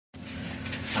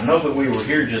I know that we were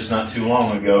here just not too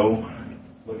long ago,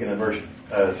 looking at verse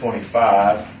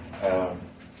 25,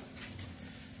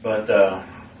 but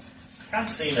I've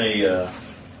seen this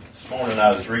morning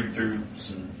I was reading through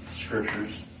some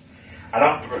scriptures. I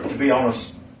don't, to be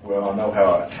honest, well, I know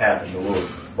how it happened. The Lord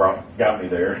got me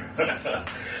there.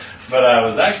 But I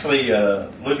was actually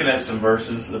looking at some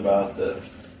verses about the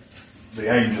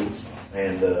angels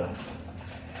and the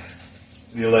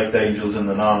elect angels and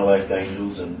the non-elect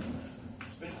angels, and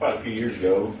it's been quite a few years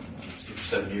ago, 6 or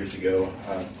 7 years ago,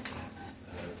 I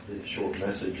did a short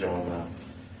message on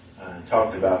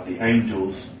talked about the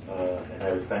angels and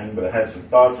everything, but I had some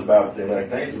thoughts about the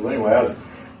elect angels. Anyway, I was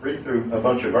reading through a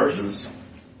bunch of verses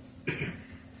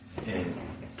and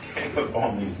came up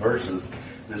on these verses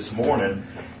this morning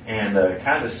and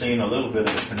kind of seen a little bit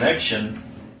of a connection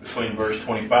between verse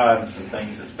 25 and some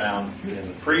things that's found in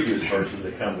the previous verses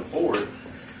that come before it.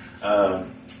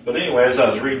 But anyway, as I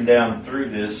was reading down through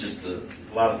this, just a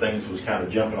lot of things was kind of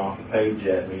jumping off the page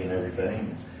at me and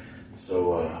everything.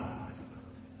 So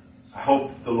I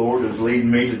hope the Lord is leading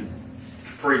me to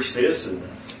preach this, and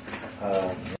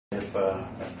if I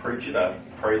preach it, I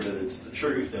pray that it's the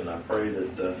truth, and I pray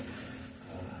that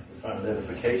we find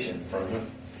edification from it.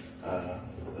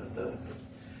 But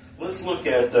let's look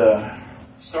at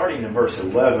starting in verse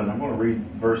 11. I'm going to read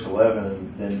verse 11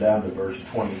 and then down to verse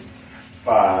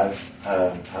 25.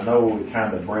 I know it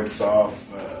kind of breaks off.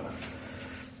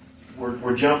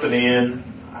 We're jumping in.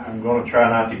 I'm going to try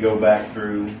not to go back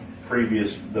through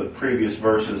the previous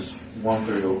verses 1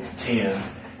 through 10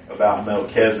 about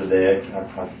Melchizedek.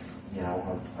 I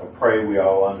pray we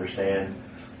all understand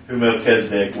who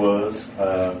Melchizedek was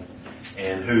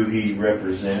and who he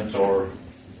represents, or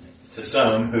to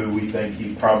some who we think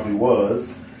he probably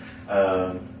was.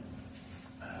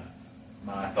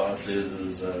 My thoughts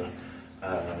is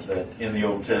that in the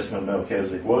Old Testament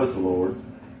Melchizedek was the Lord,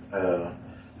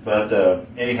 but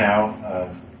anyhow,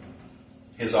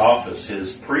 his office,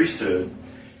 his priesthood,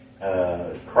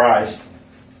 Christ,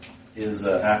 is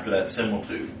after that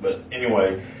similitude. But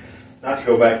anyway, not to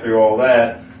go back through all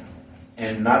that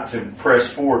and not to press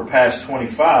forward past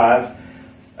 25,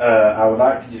 I would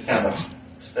like to just kind of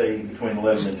stay between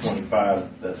 11 and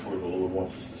 25. That's where the Lord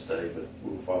wants us to stay, but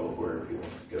we'll follow wherever he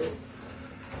wants to go.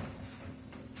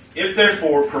 If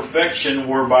therefore perfection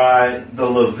were by the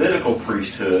Levitical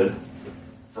priesthood,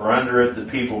 for under it the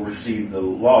people received the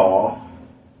law,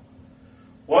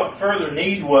 what further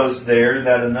need was there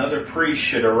that another priest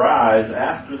should arise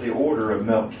after the order of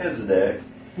Melchizedek,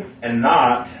 and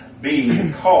not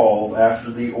be called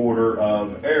after the order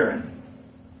of Aaron?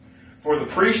 For the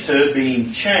priesthood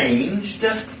being changed,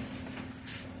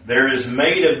 there is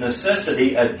made of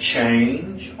necessity a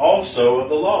change also of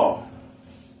the law.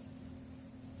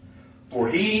 For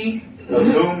he of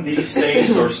whom these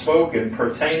things are spoken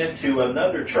pertaineth to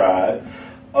another tribe,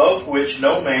 of which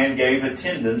no man gave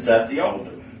attendance at the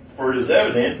altar. For it is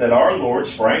evident that our Lord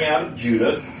sprang out of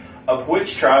Judah, of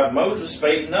which tribe Moses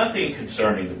spake nothing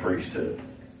concerning the priesthood.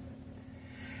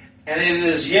 And it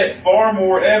is yet far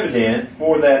more evident,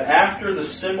 for that after the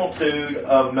similitude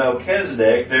of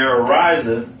Melchizedek there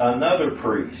ariseth another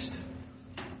priest,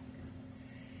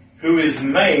 who is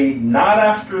made not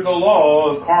after the law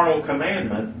of carnal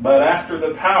commandment, but after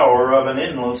the power of an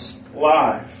endless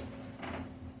life.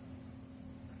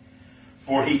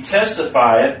 For he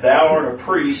testifieth, thou art a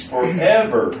priest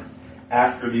forever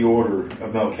after the order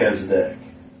of Melchizedek.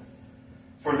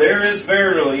 For there is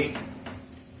verily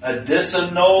a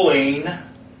disannulling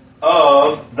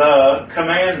of the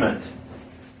commandment,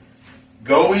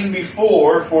 going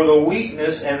before for the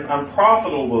weakness and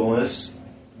unprofitableness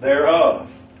thereof.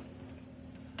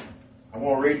 I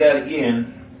want to read that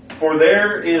again. For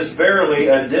there is verily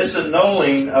a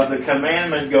disannulling of the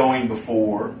commandment going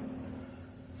before,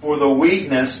 for the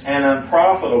weakness and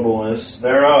unprofitableness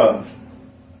thereof.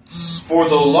 For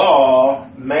the law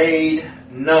made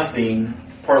nothing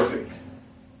perfect,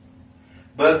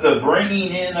 but the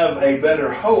bringing in of a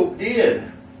better hope did,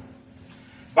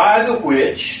 by the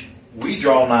which we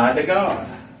draw nigh to God.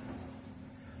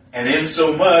 And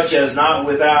insomuch as not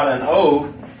without an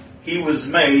oath he was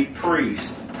made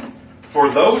priest. For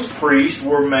those priests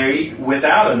were made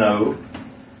without an oath,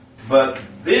 but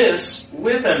this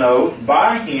with an oath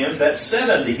by him that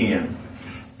said unto him,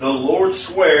 The Lord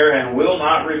sware and will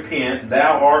not repent,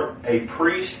 thou art a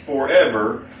priest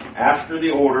forever after the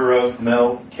order of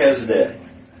Melchizedek.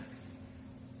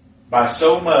 By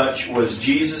so much was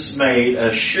Jesus made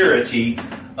a surety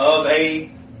of a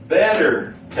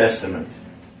better testament.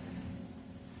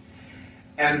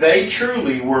 And they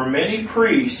truly were many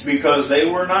priests, because they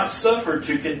were not suffered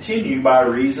to continue by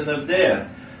reason of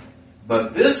death.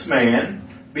 But this man,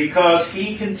 because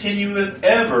he continueth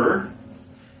ever,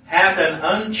 hath an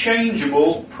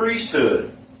unchangeable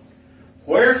priesthood.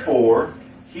 Wherefore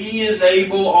he is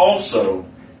able also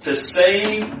to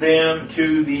save them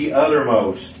to the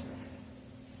uttermost,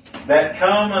 that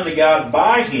come unto God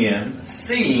by him,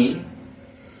 seeing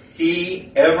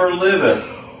he ever liveth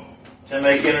to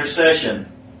make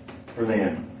intercession for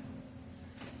them.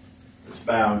 Let's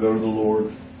bow and go to the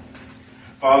Lord.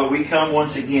 Father, we come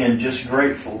once again just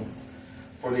grateful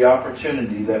for the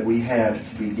opportunity that we have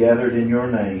to be gathered in your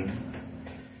name.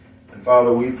 And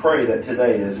Father, we pray that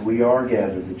today as we are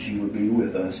gathered, that you would be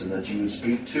with us and that you would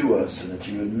speak to us and that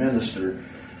you would minister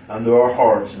unto our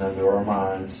hearts and unto our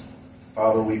minds.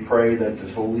 Father, we pray that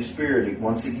the Holy Spirit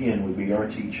once again would be our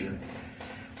teacher.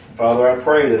 Father, I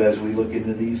pray that as we look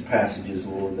into these passages,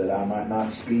 Lord, that I might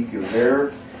not speak of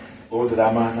error, Lord, that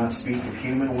I might not speak of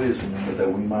human wisdom, but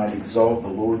that we might exalt the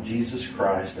Lord Jesus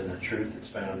Christ and the truth that's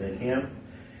found in him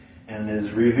and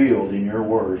is revealed in your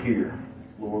word here.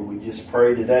 Lord, we just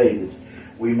pray today that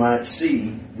we might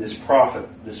see this prophet,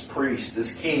 this priest,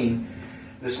 this king,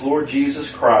 this Lord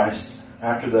Jesus Christ,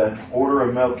 after the order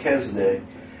of Melchizedek,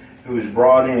 who has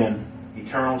brought in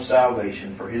eternal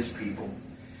salvation for his people.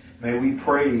 May we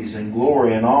praise and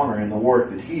glory and honor in the work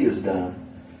that he has done.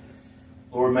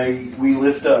 Lord, may we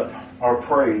lift up our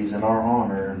praise and our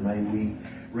honor, and may we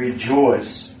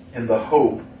rejoice in the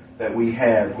hope that we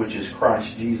have, which is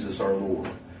Christ Jesus our Lord.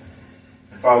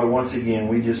 And Father, once again,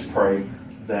 we just pray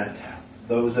that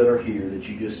those that are here, that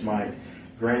you just might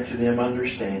grant to them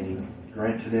understanding,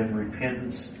 grant to them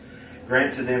repentance,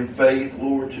 grant to them faith,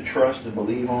 Lord, to trust and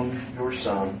believe on your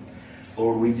Son.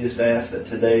 Lord, we just ask that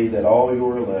today that all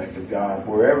your elect of God,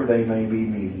 wherever they may be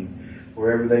meeting,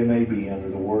 wherever they may be under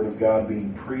the Word of God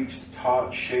being preached,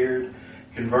 taught, shared,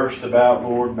 conversed about,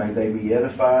 Lord, may they be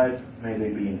edified, may they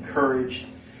be encouraged.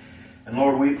 And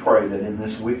Lord, we pray that in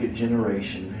this wicked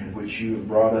generation in which you have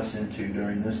brought us into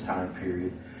during this time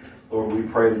period, Lord, we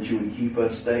pray that you would keep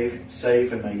us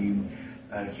safe, and may you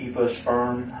keep us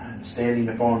firm and standing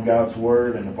upon God's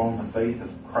Word and upon the faith of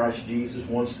Christ Jesus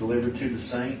once delivered to the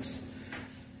saints.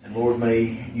 And Lord,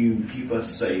 may you keep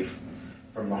us safe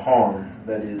from the harm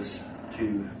that is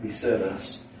to beset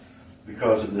us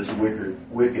because of this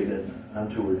wicked and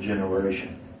untoward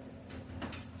generation.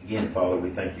 Again, Father, we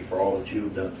thank you for all that you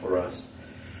have done for us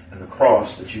and the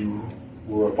cross that you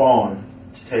were upon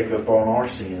to take upon our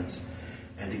sins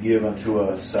and to give unto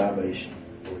us salvation.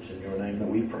 For it's in your name that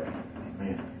we pray.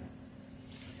 Amen.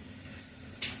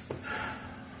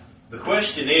 The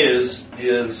question is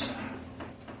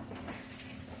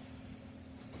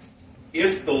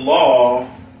if the law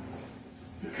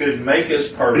could make us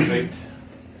perfect,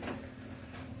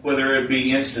 whether it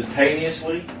be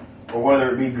instantaneously or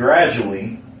whether it be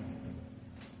gradually,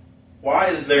 why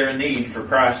is there a need for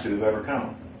Christ to have ever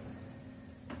come?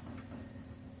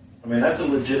 I mean, that's a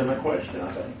legitimate question,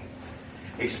 I think.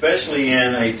 Especially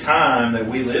in a time that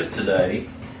we live today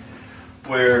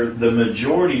where the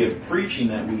majority of preaching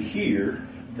that we hear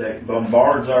that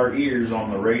bombards our ears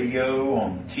on the radio,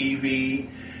 on TV,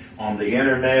 on the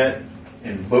internet,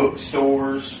 in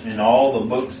bookstores, in all the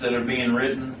books that are being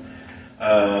written,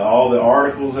 all the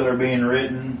articles that are being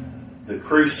written, the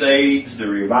crusades, the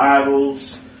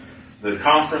revivals, the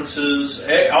conferences,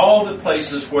 all the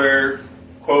places where,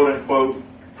 quote unquote,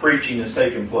 preaching is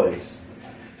taking place.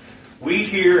 We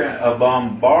hear a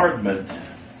bombardment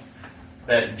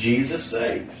that Jesus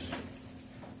saves.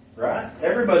 Right?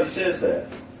 Everybody says that.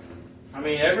 I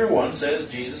mean, everyone says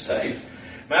Jesus saves.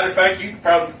 Matter of fact, you can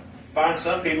probably find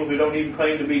some people who don't even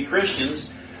claim to be Christians.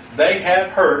 They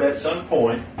have heard at some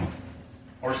point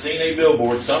or seen a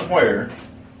billboard somewhere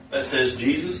that says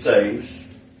Jesus saves,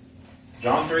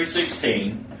 John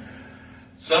 3:16,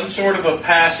 some sort of a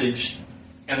passage,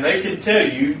 and they can tell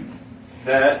you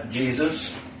that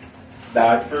Jesus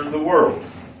died for the world.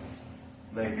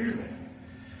 They hear that.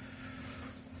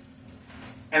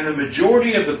 And the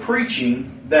majority of the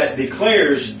preaching that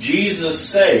declares Jesus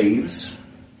saves,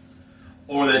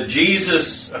 or that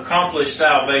Jesus accomplished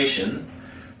salvation,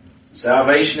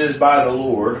 salvation is by the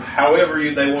Lord, however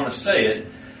they want to say it,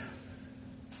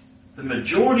 the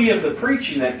majority of the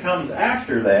preaching that comes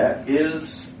after that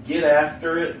is get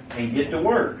after it and get to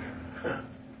work.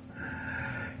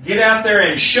 Get out there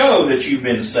and show that you've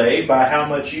been saved by how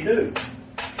much you do.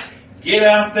 Get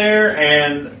out there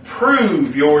and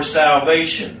prove your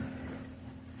salvation.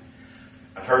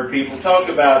 I've heard people talk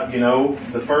about,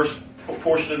 the first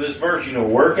portion of this verse,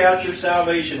 work out your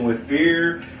salvation with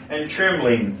fear and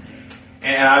trembling.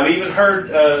 And I've even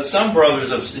heard some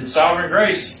brothers in Sovereign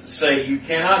Grace say you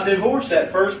cannot divorce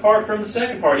that first part from the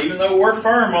second part, even though we're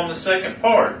firm on the second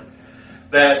part.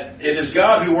 that it is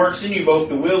God who works in you both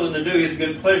to will and to do His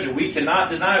good pleasure. We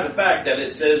cannot deny the fact that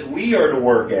it says we are to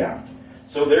work out.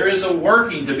 So there is a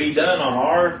working to be done on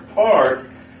our part.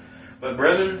 But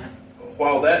brethren,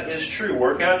 while that is true,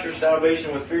 work out your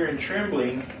salvation with fear and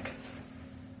trembling,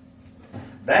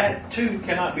 that too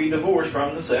cannot be divorced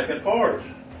from the second part.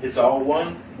 It's all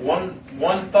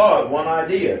one thought, one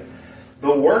idea.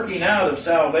 The working out of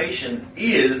salvation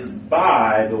is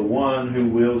by the one who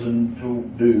wills and to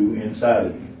do inside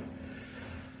of you.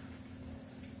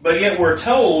 But yet we're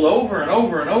told over and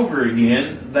over and over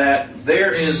again that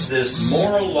there is this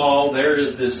moral law, there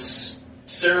is this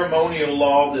ceremonial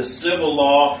law, this civil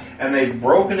law, and they've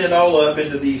broken it all up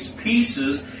into these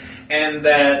pieces, and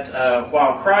that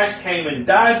while Christ came and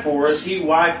died for us, He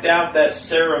wiped out that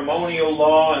ceremonial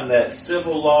law and that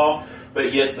civil law,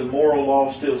 but yet the moral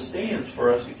law still stands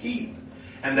for us to keep.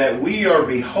 And that we are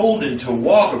beholden to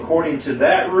walk according to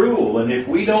that rule. And if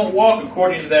we don't walk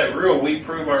according to that rule, we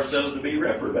prove ourselves to be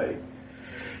reprobate.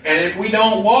 And if we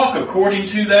don't walk according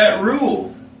to that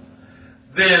rule,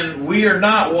 then we are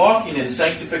not walking in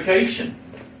sanctification.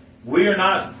 We are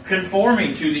not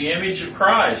conforming to the image of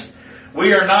Christ.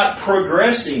 We are not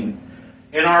progressing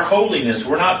in our holiness.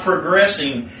 We're not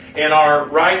progressing in our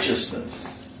righteousness.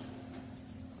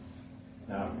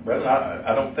 Now, brother,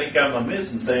 I don't think I'm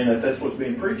amiss in saying that that's what's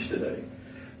being preached today.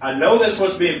 I know that's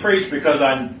what's being preached because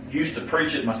I used to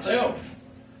preach it myself.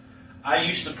 I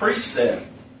used to preach that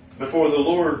before the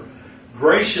Lord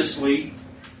graciously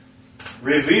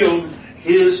revealed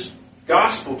His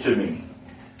gospel to me.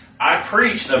 I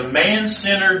preached a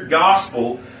man-centered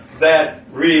gospel that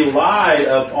relied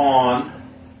upon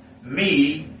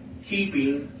me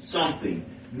keeping something,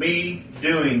 me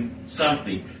doing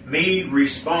something, me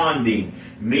responding,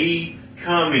 me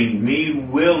coming, me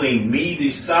willing, me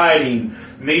deciding,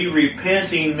 me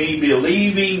repenting, me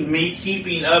believing, me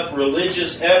keeping up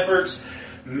religious efforts,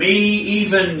 me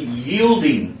even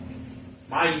yielding.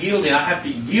 My yielding, I have to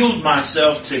yield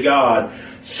myself to God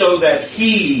so that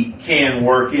He can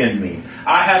work in me.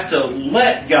 I have to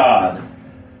let God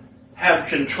have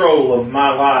control of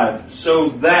my life so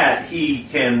that He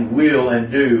can will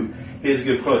and do His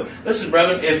good pleasure. Listen,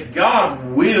 brethren, if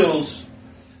God wills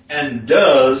and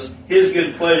does His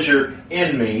good pleasure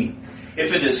in me,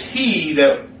 if it is He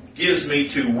that gives me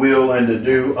to will and to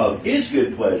do of His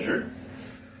good pleasure,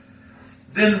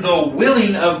 then the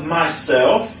willing of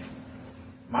myself,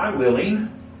 my willing,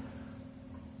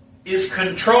 is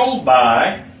controlled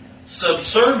by,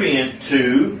 subservient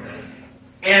to,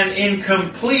 and in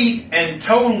complete and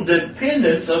total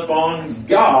dependence upon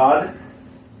God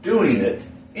doing it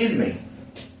in me.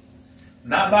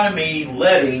 Not by me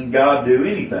letting God do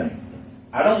anything.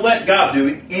 I don't let God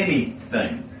do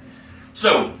anything.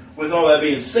 So, with all that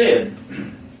being said,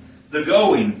 the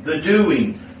going, the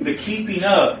doing, the keeping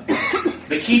up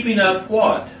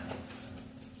what?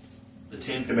 The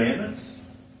Ten Commandments?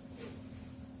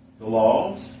 The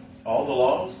laws? All the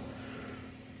laws?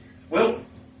 Well,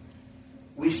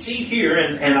 we see here,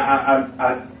 and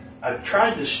I've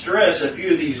tried to stress a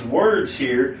few of these words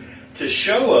here to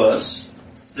show us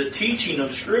the teaching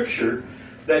of Scripture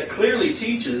that clearly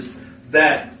teaches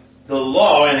that the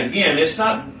law, and again, it's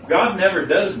not, God never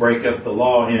does break up the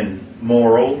law in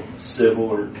moral, civil,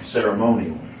 or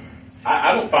ceremonial.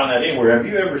 I don't find that anywhere. Have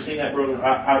you ever seen that, brother?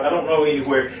 I don't know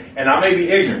anywhere, and I may be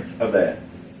ignorant of that.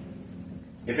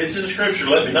 If it's in Scripture,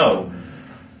 let me know.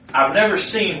 I've never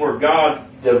seen where God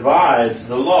divides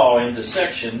the law into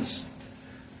sections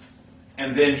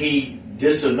and then He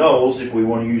disannuls, if we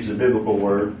want to use the biblical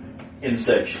word, in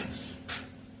sections.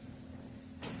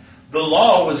 The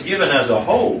law was given as a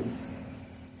whole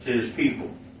to His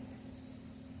people.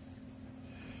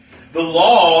 The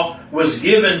law was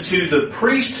given to the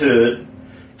priesthood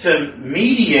to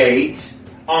mediate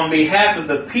on behalf of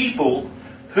the people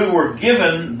who were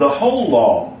given the whole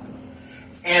law.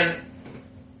 And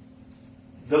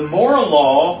the moral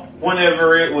law,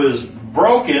 whenever it was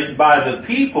broken by the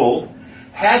people,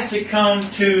 had to come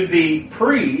to the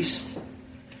priest,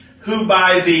 who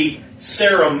by the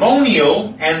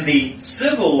ceremonial and the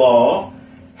civil law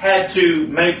had to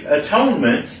make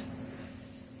atonement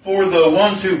for the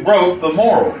ones who broke the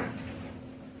moral.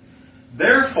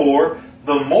 Therefore,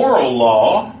 the moral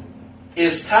law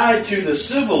is tied to the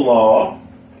civil law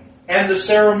and the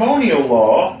ceremonial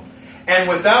law, and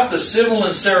without the civil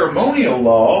and ceremonial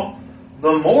law,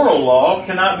 the moral law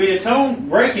cannot be atoned,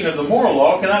 breaking of the moral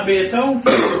law cannot be atoned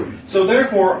for. So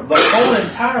therefore, the whole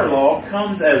entire law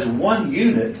comes as one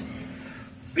unit,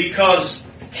 because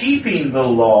keeping the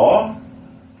law,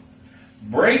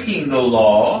 breaking the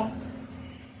law,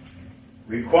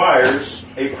 requires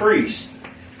a priest,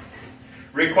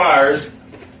 requires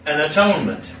an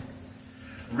atonement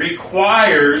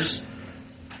requires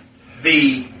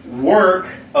the work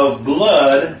of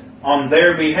blood on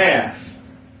their behalf.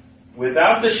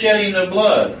 Without the shedding of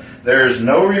blood, there is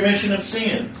no remission of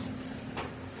sins.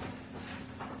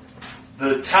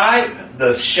 The type,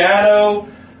 the shadow,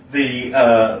 the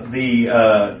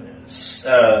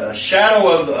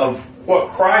shadow of what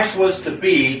Christ was to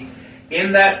be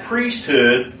in that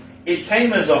priesthood, it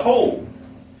came as a whole.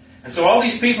 And so all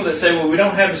these people that say, well, we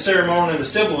don't have the ceremonial and the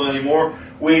civil anymore,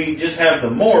 we just have the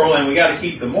moral, and we got to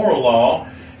keep the moral law,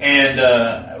 and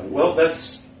well,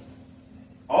 that's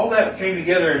all that came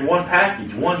together in one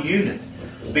package, one unit.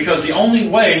 Because the only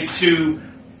way to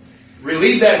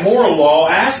relieve that moral law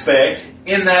aspect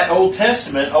in that Old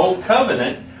Testament, Old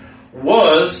Covenant,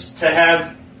 was to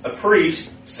have a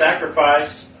priest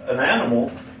sacrifice an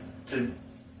animal to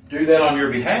do that on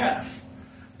your behalf.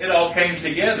 It all came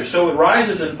together. So it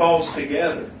rises and falls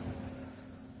together.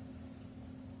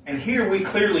 And here we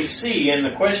clearly see, in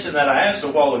the question that I asked a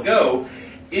while ago,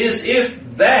 is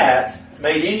if that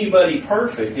made anybody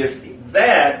perfect, if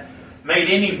that made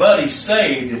anybody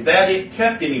saved, if that it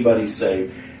kept anybody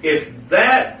saved, if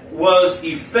that was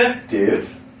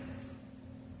effective,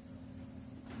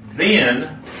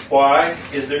 then why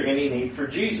is there any need for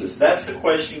Jesus? That's the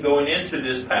question going into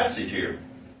this passage here.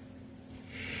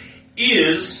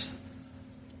 Is,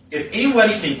 if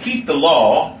anybody can keep the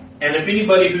law, and if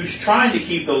anybody who's trying to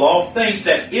keep the law thinks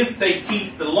that if they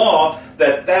keep the law,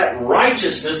 that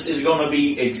righteousness is going to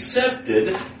be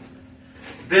accepted,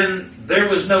 then there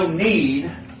was no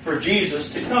need for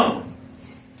Jesus to come.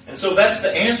 And so that's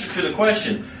the answer to the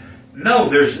question. No,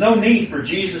 there's no need for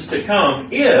Jesus to come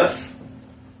if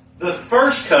the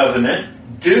first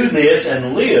covenant, do this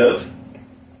and live,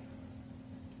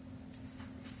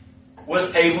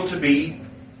 was able to be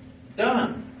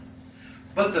done.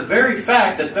 But the very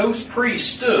fact that those priests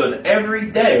stood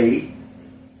every day,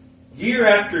 year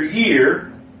after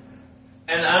year,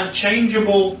 an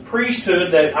unchangeable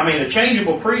priesthood a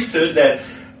changeable priesthood that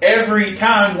every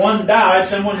time one died,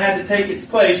 someone had to take its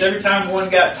place. Every time one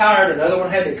got tired, another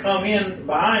one had to come in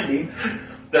behind him.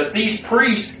 That these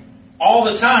priests all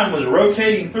the time was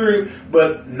rotating through,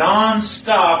 but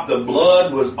non-stop the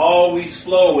blood was always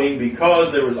flowing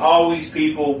because there was always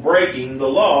people breaking the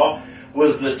law,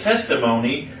 was the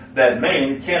testimony that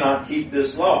man cannot keep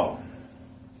this law.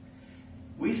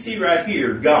 We see right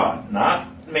here God,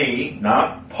 not me,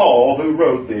 not Paul who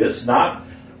wrote this, not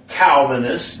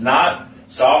Calvinists, not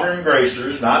sovereign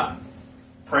gracers, not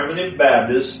primitive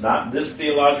Baptists, not this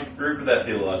theological group or that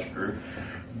theological group.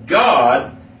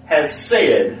 God has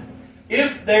said,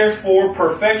 if therefore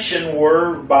perfection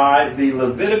were by the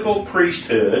Levitical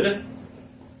priesthood,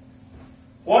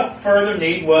 what further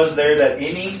need was there that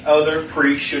any other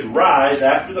priest should rise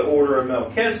after the order of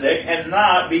Melchizedek and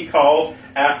not be called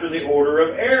after the order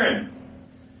of Aaron?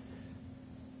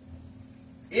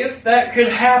 If that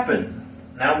could happen,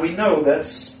 now we know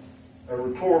that's a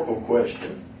rhetorical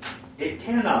question. It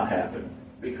cannot happen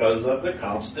because of the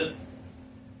constant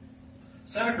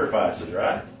sacrifices,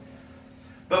 right?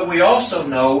 But we also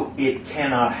know it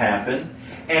cannot happen,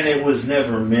 and it was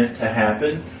never meant to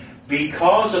happen,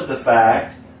 because of the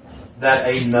fact that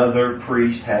another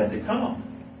priest had to come.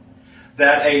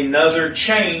 That another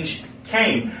change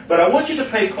came. But I want you to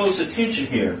pay close attention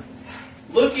here.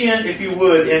 Look in, if you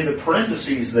would, in the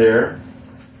parentheses there.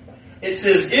 It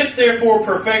says, if therefore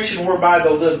perfection were by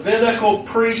the Levitical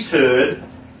priesthood,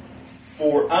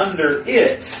 for under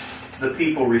it the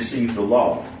people received the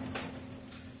law.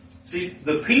 See,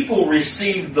 the people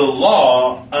received the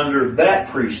law under that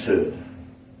priesthood.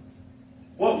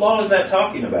 What law is that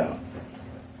talking about?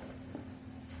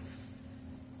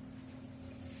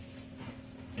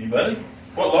 Anybody?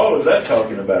 What law is that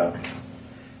talking about?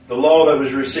 The law that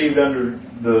was received under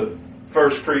the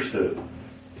first priesthood.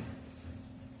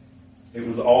 It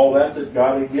was all that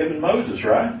God had given Moses,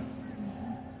 right?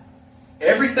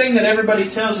 Everything that everybody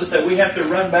tells us that we have to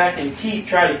run back and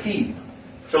try to keep,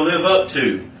 to live up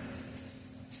to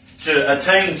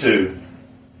attain to.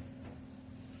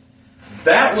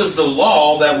 That was the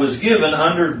law that was given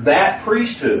under that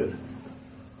priesthood.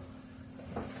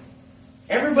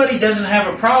 Everybody doesn't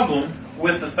have a problem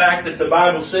with the fact that the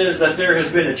Bible says that there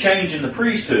has been a change in the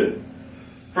priesthood.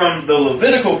 From the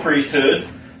Levitical priesthood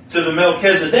to the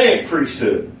Melchizedek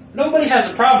priesthood. Nobody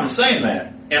has a problem saying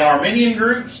that. In Arminian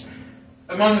groups,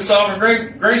 among the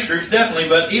sovereign grace groups, definitely,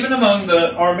 but even among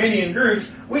the Arminian groups,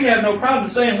 we have no problem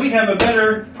saying we have a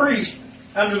better priest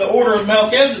under the order of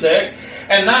Melchizedek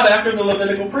and not after the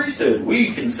Levitical priesthood.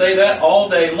 We can say that all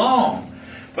day long.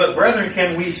 But brethren,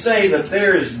 can we say that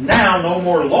there is now no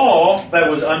more law that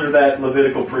was under that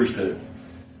Levitical priesthood?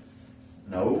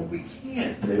 No, we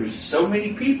can't. There's so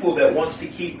many people that wants to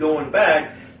keep going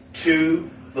back to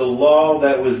the law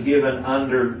that was given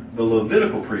under the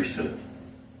Levitical priesthood.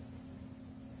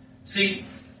 See,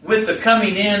 with the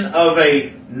coming in of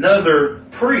another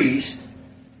priest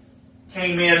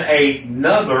came in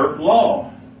another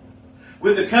law.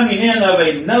 With the coming in of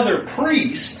another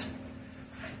priest,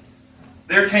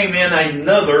 there came in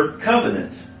another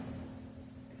covenant.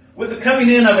 With the coming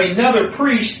in of another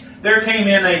priest, there came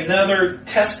in another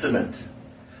testament.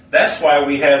 That's why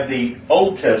we have the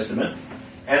Old Testament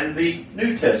and the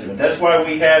New Testament. That's why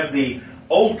we have the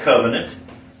Old Covenant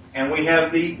and we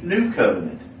have the New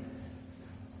Covenant.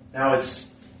 Now, it's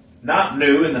not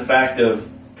new in the fact of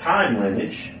time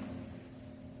lineage,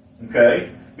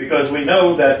 okay? Because we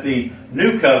know that the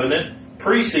New Covenant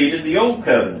preceded the Old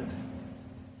Covenant.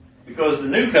 Because the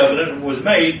New Covenant was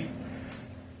made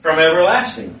from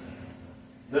everlasting.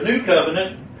 The New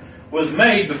Covenant was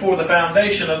made before the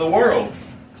foundation of the world.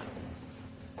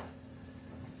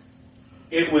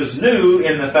 It was new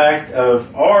in the fact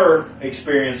of our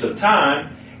experience of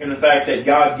time, in the fact that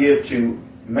God gave to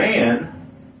man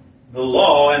the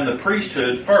law and the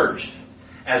priesthood first,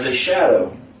 as a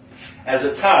shadow, as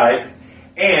a type,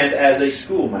 and as a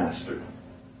schoolmaster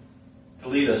to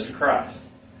lead us to Christ.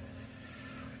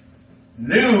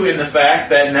 New in the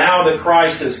fact that now that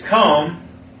Christ has come,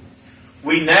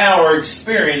 we now are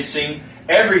experiencing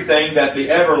everything that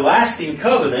the everlasting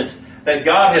covenant that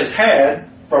God has had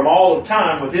from all of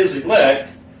time with His elect,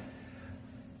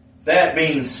 that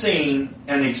being seen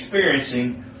and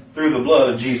experiencing through the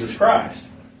blood of Jesus Christ.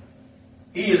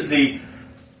 He is the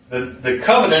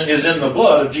covenant is in the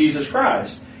blood of Jesus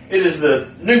Christ. It is the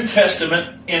New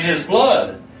Testament in His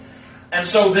blood. And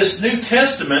so this New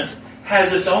Testament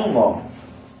has its own law.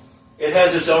 It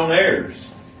has its own heirs.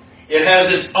 It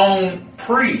has its own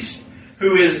priest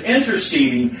who is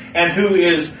interceding and who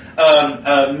is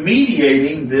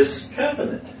mediating this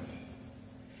covenant.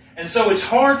 And so it's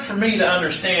hard for me to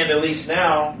understand, at least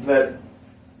now that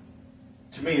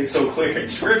to me it's so clear in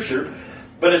Scripture,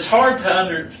 but it's hard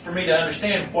for me to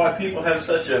understand why people have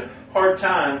such a hard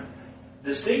time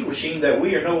distinguishing that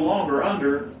we are no longer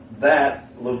under that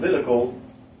Levitical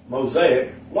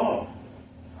Mosaic law.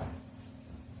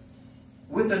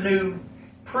 With a new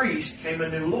priest came a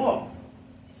new law.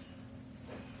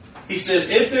 He says,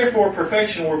 if therefore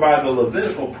perfection were by the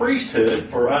Levitical priesthood,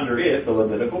 for under it, the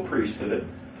Levitical priesthood,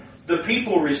 the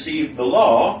people received the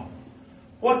law,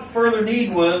 what further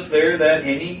need was there that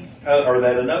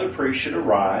that another priest should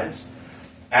arise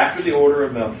after the order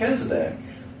of Melchizedek,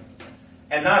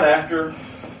 and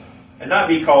not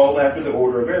be called after the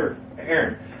order of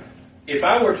Aaron? If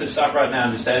I were to stop right now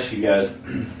and just ask you guys,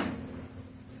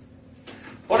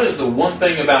 what is the one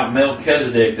thing about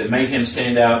Melchizedek that made him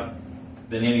stand out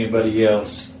than anybody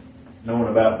else, knowing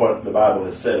about what the Bible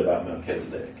has said about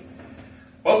Melchizedek?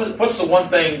 What's the one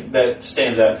thing that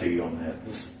stands out to you on that?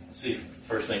 Let's see if the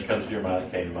first thing comes to your mind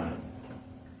that came to mind.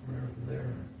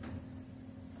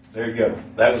 There you go.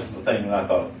 That was the thing that I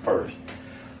thought first.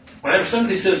 Whenever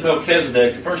somebody says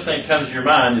Melchizedek, the first thing that comes to your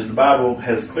mind is the Bible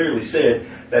has clearly said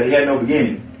that he had no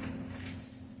beginning.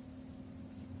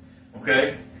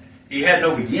 Okay? He had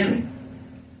no beginning.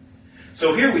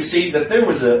 So here we see that there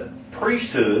was a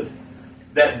priesthood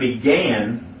that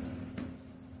began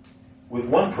with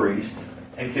one priest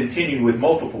and continued with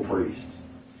multiple priests.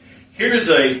 Here is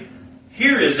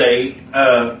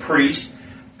a priest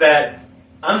that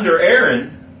under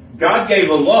Aaron, God gave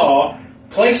a law,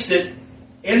 placed it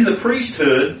in the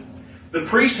priesthood. The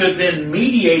priesthood then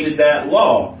mediated that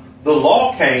law. The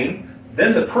law came,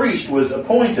 then the priest was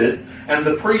appointed, and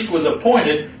the priest was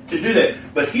appointed to do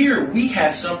that. But here we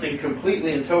have something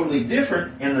completely and totally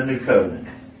different in the New Covenant,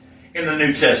 in the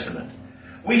New Testament.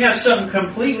 We have something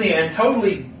completely and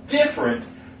totally different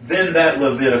than that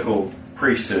Levitical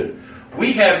priesthood.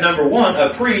 We have, number one,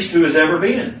 a priest who has ever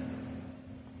been.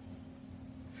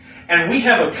 And we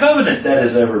have a covenant that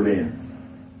has ever been.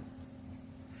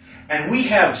 And we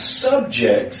have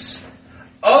subjects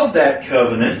of that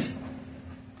covenant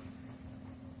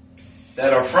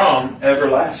that are from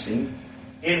everlasting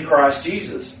in Christ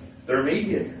Jesus, their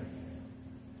mediator.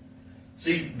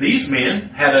 See, these men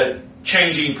had a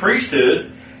changing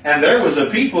priesthood, and there was a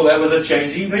people that was a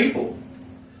changing people.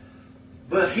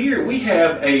 But here we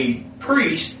have a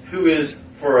priest who is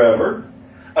forever,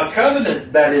 a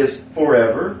covenant that is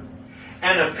forever,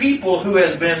 and a people who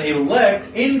has been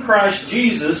elect in Christ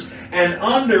Jesus and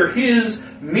under His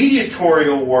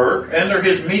mediatorial work, under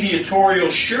His mediatorial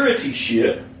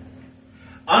suretyship,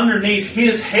 underneath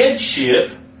His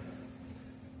headship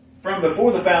from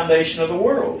before the foundation of the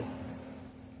world,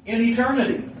 in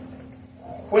eternity.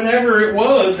 whenever it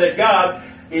was that God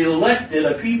elected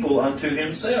a people unto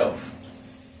Himself.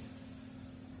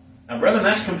 Now, brethren,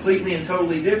 that's completely and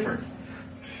totally different.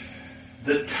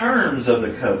 The terms of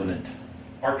the covenant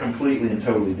are completely and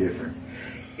totally different.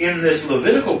 In this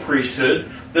Levitical priesthood,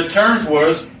 the terms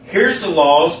was, here's the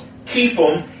laws, keep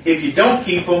them. If you don't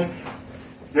keep them,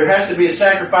 there has to be a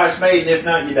sacrifice made, and if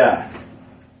not, you die.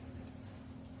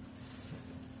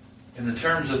 In the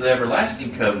terms of the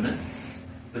everlasting covenant,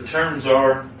 the terms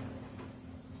are,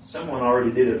 someone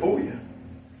already did it for you.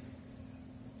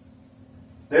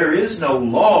 There is no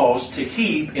laws to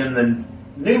keep in the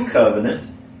new covenant,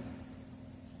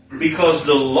 because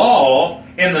the law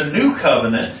in the new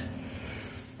covenant,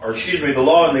 the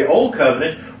law in the old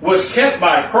covenant was kept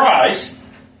by Christ.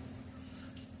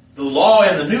 The law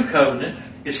in the new covenant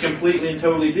is completely and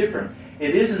totally different.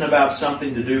 It isn't about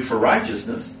something to do for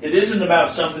righteousness. It isn't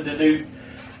about something to do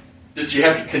that you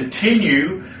have to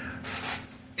continue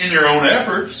in your own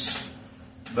efforts,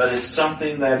 but it's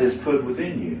something that is put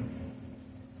within you.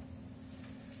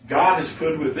 God has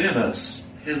put within us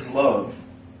His love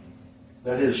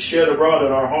that is shed abroad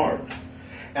in our heart.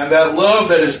 And that love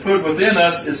that is put within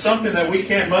us is something that we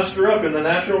can't muster up in the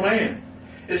natural man.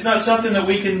 It's not something that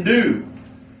we can do.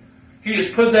 He has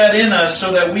put that in us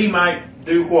so that we might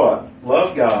do what?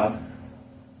 Love God,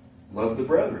 love the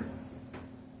brethren.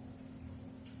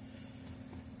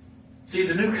 See,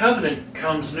 the new covenant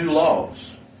comes new laws.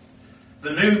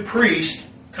 The new priest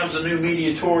comes a new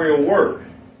mediatorial work.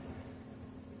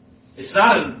 It's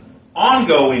not an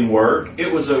ongoing work.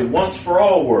 It was a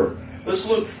once-for-all work. Let's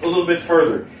look a little bit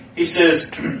further. He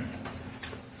says,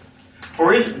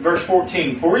 verse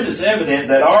 14, for it is evident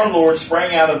that our Lord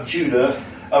sprang out of Judah,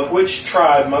 of which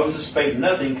tribe Moses spake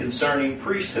nothing concerning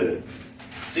priesthood.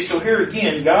 See, so here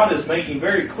again, God is making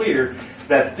very clear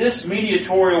that this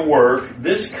mediatorial work,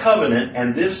 this covenant,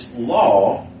 and this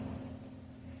law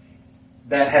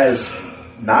that has,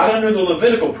 not under the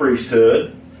Levitical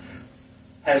priesthood,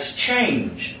 has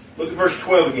changed. Look at verse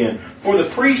 12 again. For the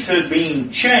priesthood being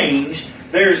changed,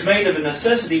 there is made of a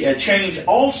necessity a change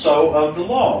also of the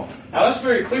law. Now that's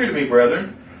very clear to me,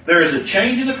 brethren. There is a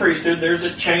change in the priesthood, there's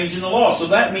a change in the law. So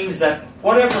that means that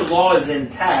whatever law is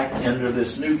intact under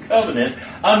this new covenant,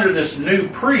 under this new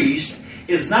priest,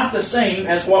 is not the same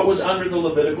as what was under the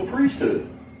Levitical priesthood.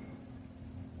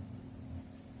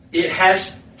 It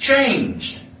has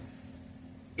changed.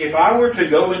 If I were to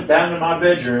go down to my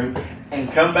bedroom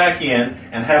and come back in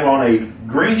and have on a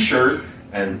green shirt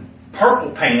and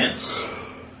purple pants,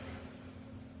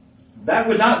 that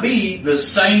would not be the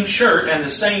same shirt and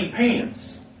the same pants.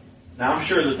 Now, I'm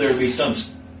sure that there would be some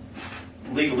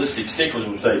legalistic sticklers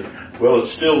who would say, well,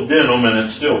 it's still denim and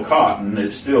it's still cotton,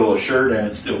 it's still a shirt and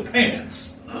it's still pants.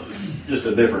 Just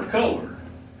a different color.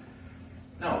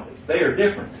 No, they are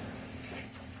different.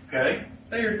 Okay?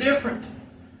 They are different.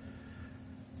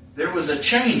 There was a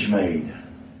change made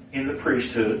in the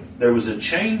priesthood. There was a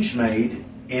change made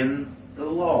in the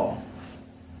law.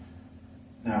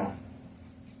 Now,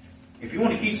 if you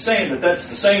want to keep saying that that's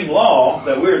the same law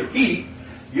that we're to keep,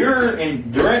 you're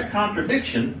in direct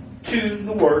contradiction to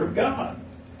the Word of God.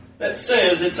 That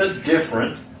says it's a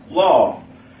different law.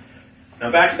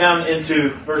 Now back down into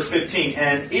verse 15.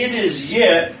 And it is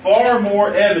yet far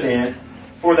more evident,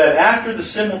 for that after the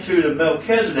similitude of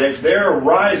Melchizedek there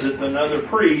ariseth another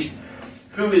priest,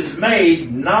 who is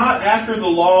made not after the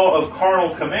law of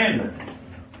carnal commandment.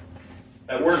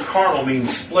 That word carnal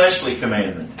means fleshly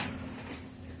commandment,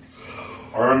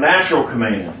 or a natural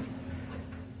command.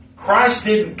 Christ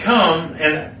didn't come,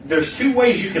 and there's two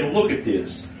ways you can look at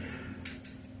this.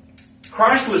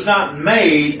 Christ was not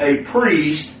made a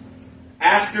priest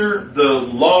after the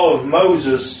law of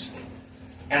Moses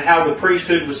and how the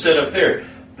priesthood was set up there.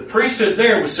 The priesthood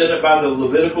there was set up by the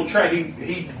Levitical tribe.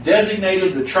 He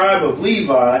designated the tribe of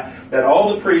Levi, that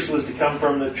all the priests was to come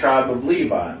from the tribe of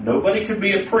Levi. Nobody could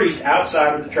be a priest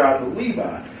outside of the tribe of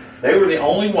Levi. They were the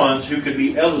only ones who could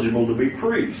be eligible to be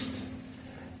priests.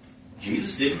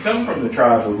 Jesus didn't come from the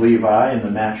tribe of Levi in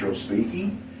the natural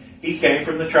speaking. He came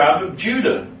from the tribe of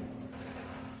Judah.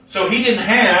 So he didn't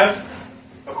have,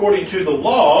 according to the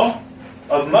law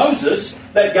of Moses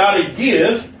that God had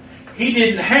given, he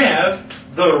didn't have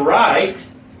the right,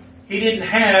 he didn't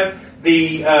have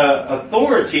the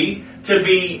authority to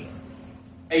be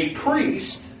a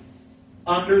priest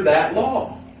under that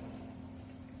law.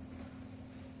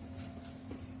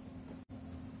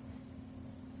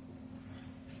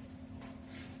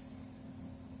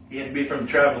 He had to be from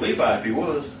the tribe of Levi if he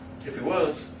was.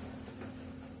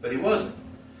 But he wasn't.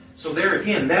 So there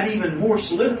again, that even more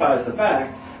solidifies the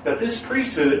fact that this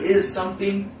priesthood is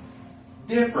something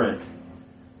different,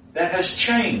 that has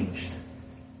changed.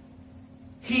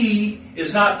 he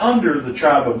is not under the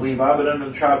tribe of Levi, but under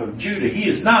the tribe of Judah. He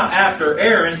is not after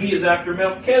Aaron, he is after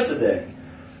Melchizedek.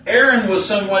 Aaron was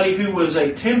somebody who was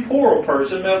a temporal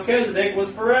person. Melchizedek was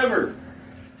forever.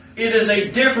 It is a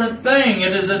different thing.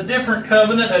 It is a different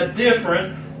covenant, a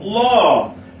different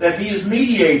law that he is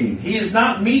mediating. He is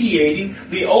not mediating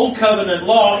the old covenant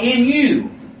law in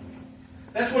you.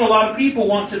 That's what a lot of people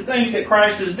want to think that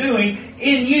Christ is doing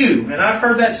in you. And I've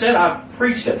heard that said. I've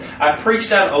preached it. I preached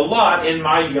that a lot in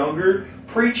my younger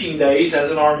preaching days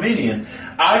as an Arminian.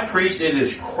 I preached it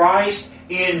as Christ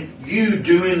in you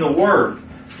doing the work.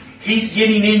 He's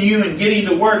getting in you and getting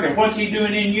to work. And what's He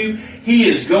doing in you? He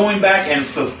is going back and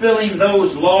fulfilling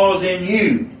those laws in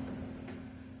you.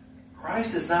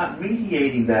 Christ is not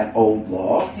mediating that old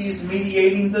law. He is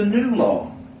mediating the new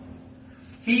law.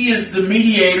 He is the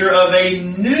mediator of a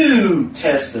new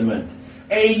testament,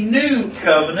 a new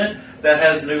covenant that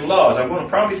has new laws. I'm going to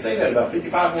probably say that about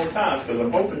 55 more times because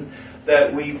I'm hoping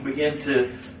that we begin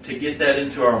to get that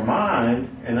into our mind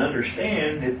and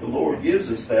understand, if the Lord gives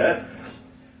us that.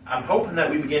 I'm hoping that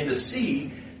we begin to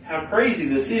see how crazy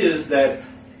this is, that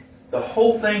the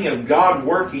whole thing of God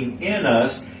working in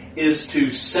us is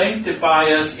to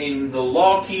sanctify us in the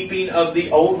law keeping of the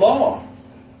old law.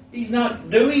 He's not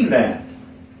doing that.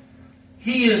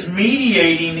 He is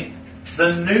mediating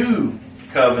the new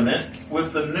covenant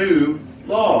with the new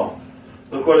law.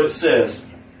 Look what it says.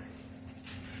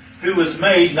 Who was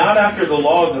made not after the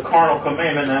law of the carnal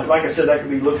commandment. Now, like I said, that could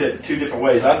be looked at two different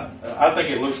ways. I think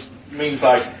it means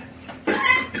like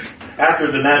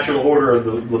after the natural order of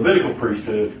the Levitical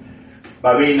priesthood,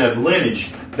 by being of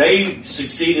lineage. They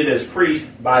succeeded as priests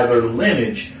by their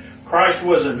lineage. Christ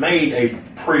wasn't made a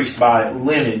priest by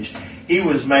lineage. He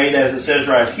was made, as it says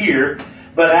right here,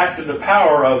 but after the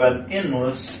power of an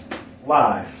endless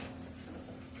life.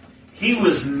 He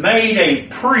was made a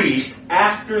priest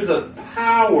after the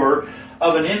power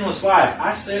of an endless life.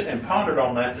 I sat and pondered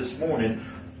on that this morning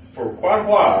for quite a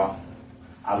while.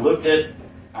 I looked at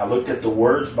the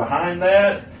words behind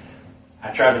that.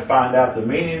 I tried to find out the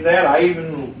meaning of that. I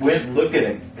even went and looked at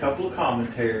a couple of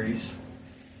commentaries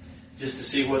just to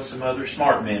see what some other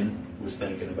smart men was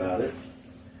thinking about it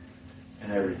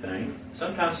and everything.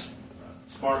 Sometimes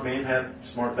smart men have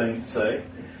smart things to say.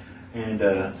 And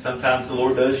sometimes the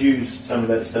Lord does use some of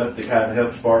that stuff to kind of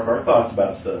help spark our thoughts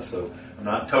about stuff. So I'm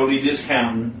not totally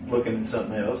discounting looking at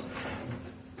something else.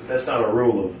 But that's not a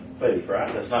rule of faith,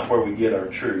 right? That's not where we get our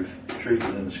truth. The truth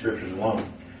is in the Scriptures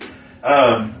alone.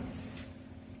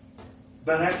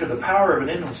 But after the power of an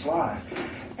endless life.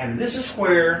 And this is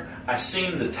where I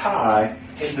seem to tie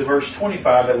into verse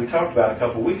 25 that we talked about a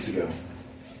couple weeks ago.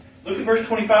 Look at verse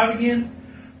 25 again.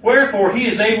 Wherefore he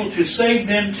is able to save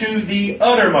them to the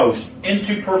uttermost,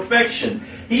 into perfection.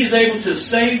 He is able to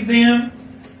save them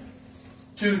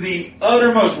to the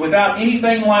uttermost without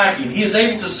anything lacking. He is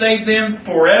able to save them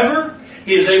forever.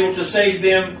 He is able to save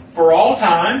them for all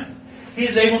time. He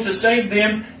is able to save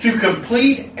them to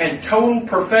complete and total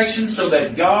perfection so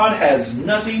that God has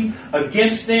nothing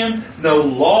against them. No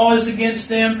law is against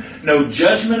them. No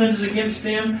judgment is against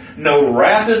them. No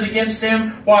wrath is against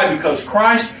them. Why? Because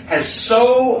Christ has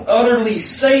so utterly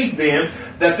saved them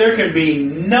that there can be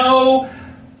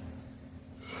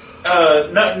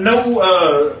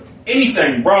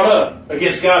anything brought up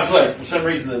against God's elect. For some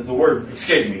reason the word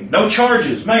escaped me. No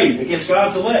charges made against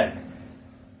God's elect.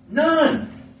 None.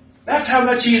 That's how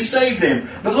much He has saved them.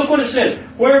 But look what it says.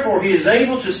 Wherefore He is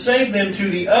able to save them to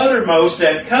the uttermost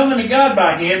that come unto God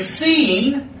by Him,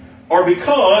 seeing, or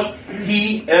because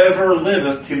He ever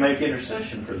liveth to make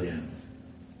intercession for them.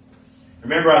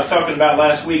 Remember I was talking about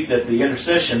last week that the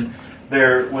intercession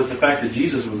there was the fact that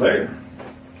Jesus was there.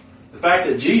 The fact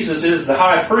that Jesus is the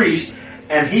high priest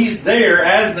and He's there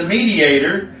as the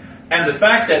mediator, and the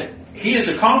fact that He has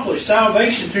accomplished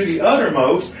salvation to the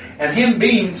uttermost, and Him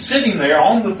being sitting there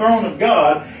on the throne of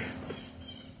God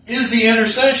is the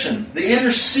intercession. The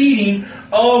interceding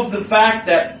of the fact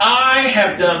that I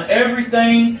have done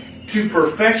everything to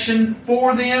perfection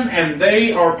for them and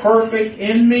they are perfect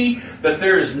in me, that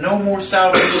there is no more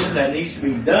salvation that needs to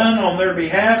be done on their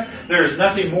behalf. There is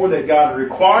nothing more that God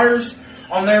requires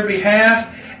on their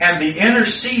behalf. And the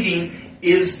interceding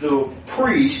is the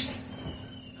priest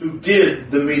who did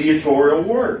the mediatorial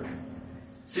work.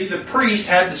 See, the priest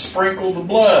had to sprinkle the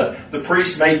blood. The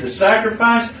priest made the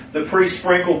sacrifice. The priest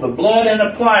sprinkled the blood and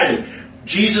applied it.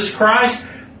 Jesus Christ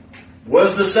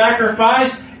was the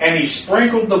sacrifice, and He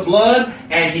sprinkled the blood,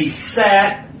 and He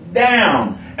sat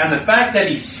down. And the fact that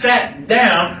He sat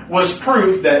down was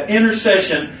proof that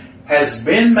intercession has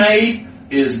been made,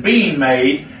 is being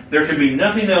made. There can be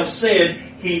nothing else said.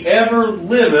 He ever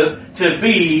liveth to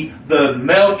be the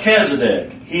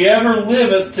Melchizedek. he ever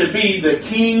liveth to be the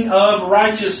King of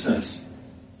righteousness.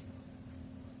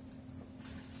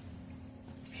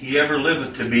 He ever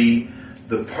liveth to be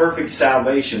the perfect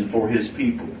salvation for his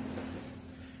people.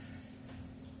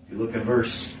 If you look at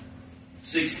verse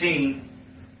 16,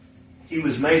 he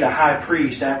was made a high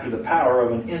priest after the power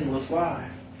of an endless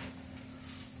life.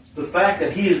 The fact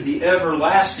that he is the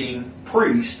everlasting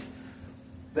priest,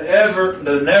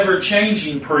 the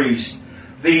never-changing priest,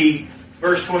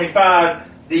 verse 25,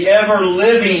 the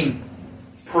ever-living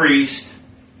priest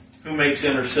who makes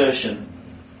intercession.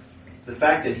 The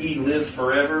fact that he lives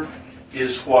forever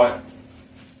is what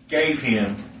gave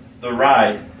him the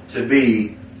right to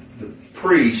be the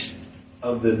priest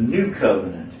of the new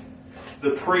covenant,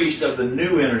 the priest of the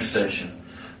new intercession,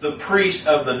 the priest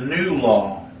of the new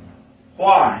law.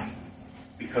 Why?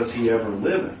 Because he ever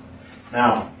liveth.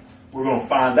 Now, we're going to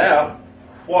find out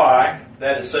why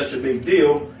that is such a big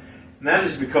deal, and that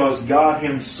is because God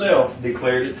himself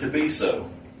declared it to be so.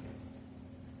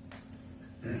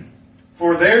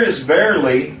 For there is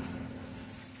verily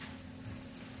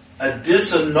a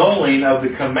disannulling of the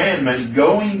commandment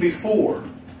going before.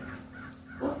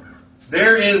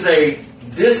 There is a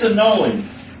disannulling.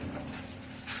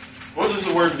 What does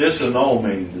the word disannul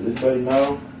mean? Does anybody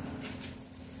know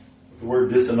what the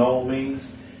word disannul means?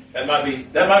 That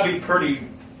might be pretty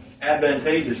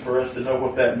advantageous for us to know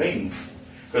what that means.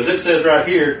 Because it says right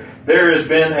here, there has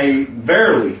been a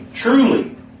verily,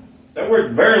 truly. That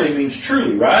word verily means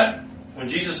truly, right? When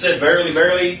Jesus said verily,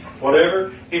 verily,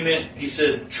 whatever, he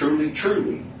said truly,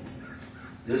 truly.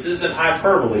 This isn't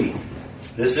hyperbole.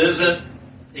 This isn't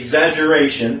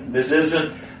exaggeration. This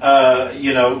isn't,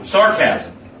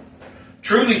 sarcasm.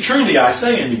 Truly, truly, I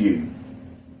say unto you.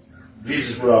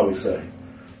 Jesus would always say.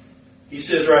 He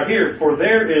says right here, for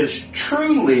there is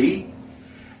truly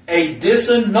a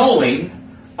disannulling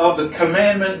of the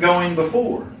commandment going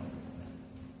before.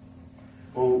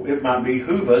 Well, it might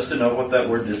behoove us to know what that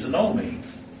word disannul means.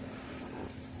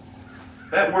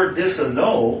 That word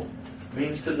disannul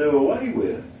means to do away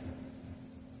with.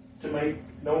 To make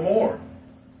no more.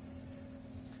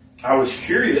 I was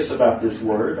curious about this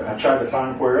word. I tried to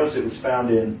find where else it was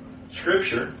found in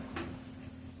Scripture.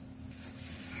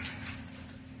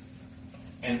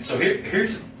 And so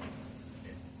here's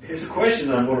a question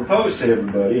that I'm going to pose to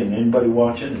everybody and anybody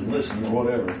watching and listening or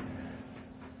whatever.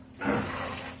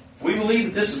 We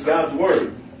believe that this is God's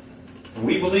Word.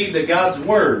 We believe that God's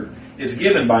Word is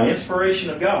given by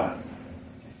inspiration of God.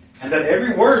 And that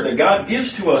every word that God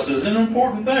gives to us is an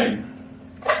important thing.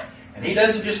 And He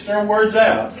doesn't just throw words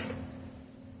out.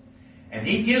 And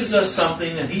He gives us something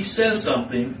and He says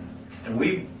something, and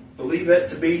we believe that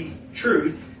to be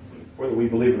truth. Whether we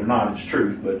believe it or not, it's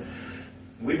truth. But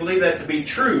we believe that to be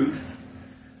truth,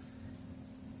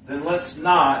 then let's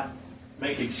not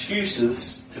make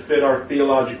excuses to fit our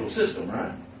theological system,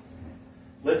 right?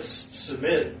 Let's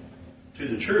submit to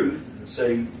the truth and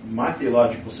say, my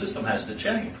theological system has to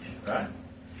change, right?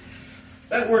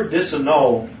 That word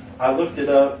disannul, I looked it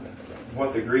up,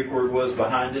 what the Greek word was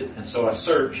behind it, and so I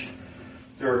searched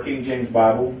through our King James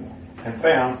Bible and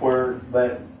found where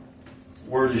that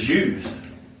word is used.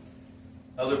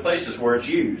 Other places where it's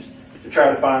used, to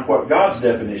try to find what God's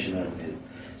definition of it is.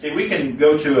 See, we can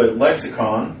go to a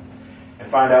lexicon and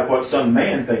find out what some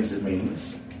man thinks it means.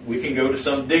 We can go to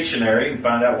some dictionary and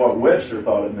find out what Webster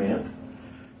thought it meant,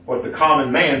 what the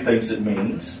common man thinks it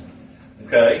means.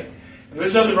 Okay? And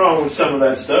there's nothing wrong with some of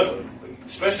that stuff,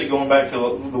 especially going back to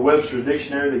the Webster's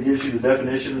dictionary that gives you the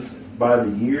definitions by the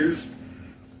years.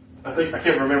 I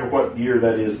can't remember what year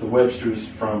that is. The Webster's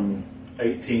from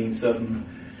 18-something.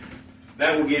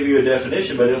 That will give you a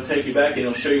definition, but it'll take you back and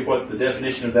it'll show you what the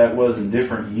definition of that was in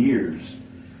different years.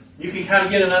 You can kind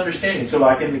of get an understanding. So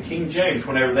like in the King James,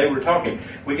 whenever they were talking,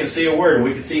 we can see a word and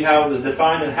we can see how it was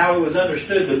defined and how it was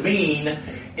understood to mean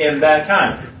in that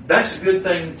time. That's a good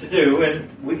thing to do,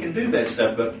 and we can do that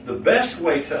stuff. But the best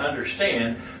way to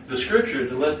understand the Scripture is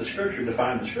to let the Scripture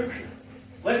define the Scripture.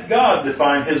 Let God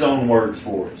define His own words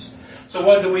for us. So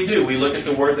what do? We look at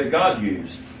the word that God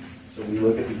used. So we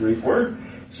look at the Greek word,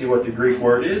 see what the Greek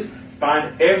word is,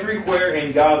 find everywhere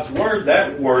in God's Word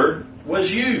that word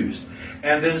was used.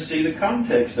 And then see the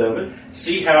context of it,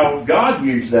 see how God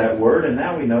used that word, and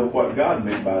now we know what God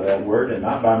meant by that word, and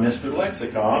not by Mr.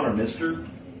 Lexicon or Mr.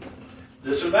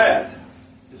 this or that.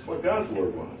 It's what God's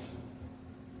word was.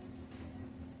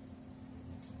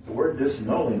 The word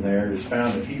disannulling there is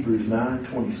found in Hebrews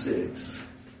 9:26.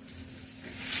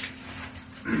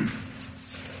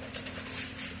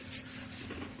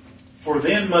 For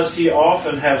then must he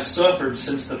often have suffered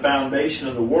since the foundation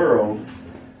of the world,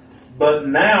 but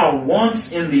now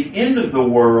once in the end of the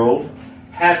world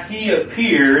hath he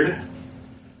appeared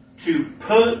to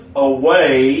put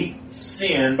away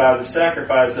sin by the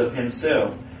sacrifice of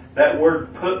himself. That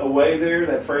word put away there,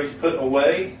 that phrase put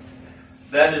away,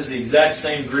 that is the exact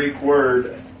same Greek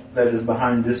word that is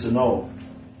behind disannul.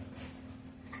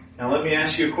 Now let me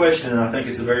ask you a question, and I think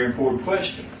it's a very important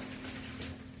question.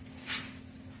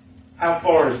 How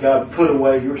far has God put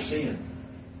away your sin?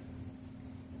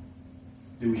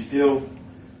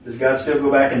 Does God still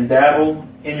go back and dabble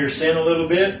in your sin a little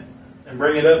bit and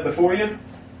bring it up before you?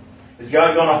 Is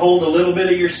God going to hold a little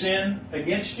bit of your sin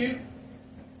against you?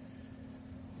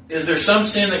 Is there some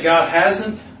sin that God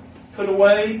hasn't put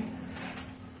away?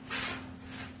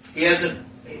 He hasn't.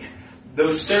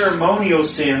 Those ceremonial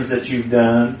sins that you've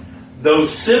done,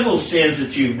 those civil sins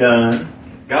that you've done,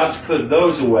 God's put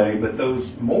those away, but those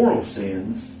moral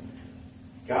sins,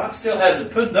 God still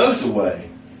hasn't put those away.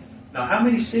 Now, how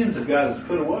many sins have God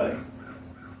put away?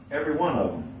 Every one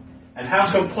of them. And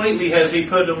how completely has He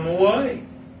put them away?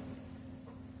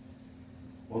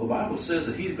 Well, the Bible says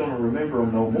that He's going to remember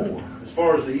them no more, as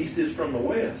far as the east is from the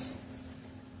west.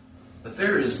 But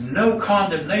there is no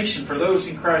condemnation for those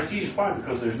in Christ Jesus. Why?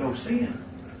 Because there's no sin.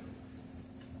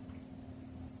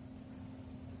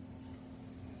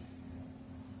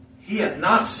 He hath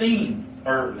not seen,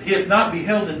 or he hath not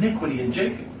beheld iniquity in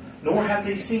Jacob, nor hath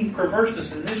he seen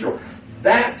perverseness in Israel.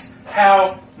 That's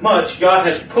how much God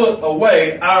has put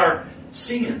away our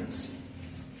sins.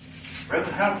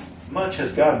 Brother, how much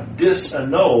has God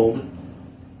disannulled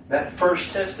that first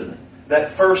testament,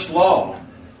 that first law,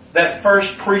 that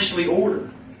first priestly order?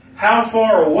 How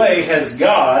far away has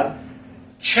God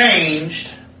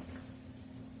changed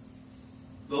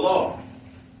the law?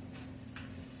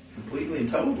 Completely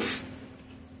and totally.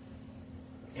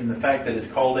 In the fact that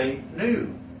it's called a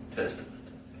New Testament.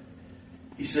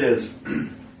 He says,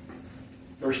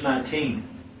 verse 18.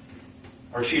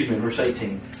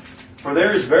 For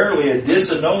there is verily a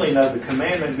disannulling of the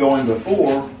commandment going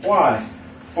before. Why?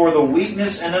 For the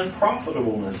weakness and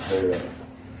unprofitableness thereof.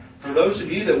 For those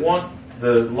of you that want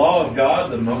the law of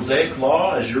God, the Mosaic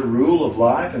law, as your rule of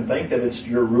life and think that it's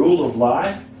your rule of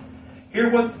life, hear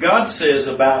what God says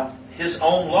about His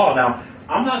own law. Now,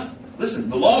 listen,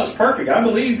 the law is perfect. I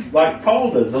believe, like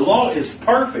Paul does, the law is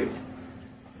perfect.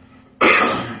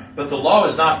 But the law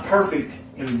is not perfect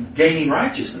in gaining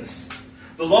righteousness.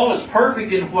 The law is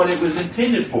perfect in what it was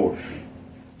intended for.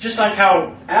 Just like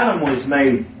how Adam was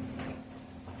made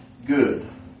good,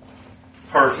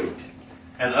 perfect,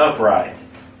 and upright.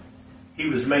 He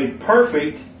was made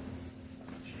perfect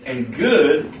and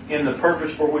good in the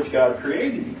purpose for which God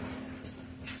created him.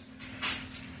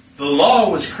 The law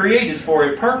was created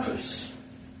for a purpose.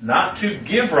 Not to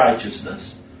give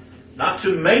righteousness. Not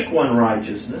to make one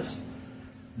righteousness.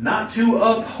 Not to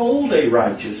uphold a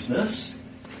righteousness.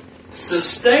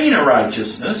 Sustain a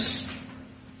righteousness.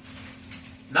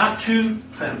 Not to...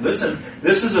 Listen,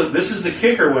 this is the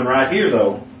kicker one right here,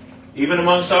 though. Even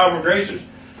among sovereign gracers.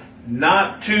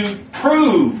 Not to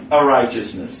prove a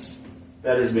righteousness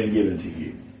that has been given to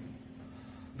you.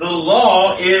 The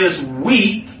law is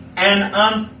weak and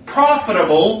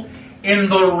unprofitable in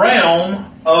the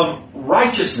realm of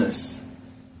righteousness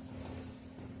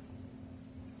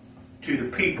to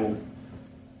the people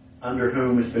under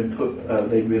whom it's been put.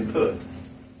 They've been put.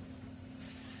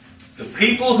 The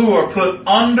people who are put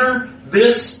under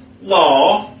this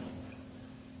law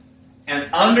and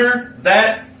under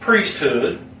that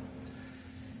priesthood,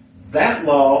 that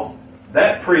law,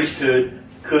 that priesthood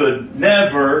could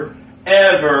never,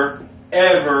 ever,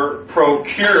 ever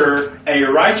procure a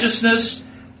righteousness,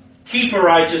 keep a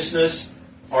righteousness,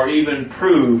 or even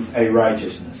prove a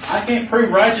righteousness. I can't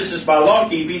prove righteousness by law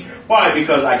keeping. Why?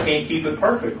 Because I can't keep it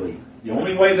perfectly. The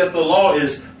only way that the law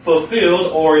is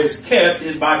fulfilled or is kept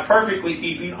is by perfectly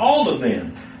keeping all of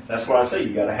them. That's why I say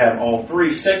you got to have all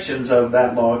three sections of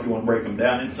that law if you want to break them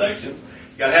down in sections.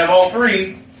 You got to have all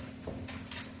three.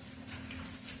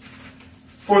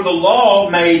 For the law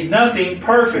made nothing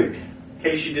perfect. In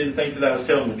case you didn't think that I was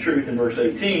telling the truth in verse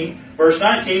 18, verse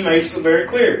 19 makes it very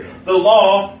clear. The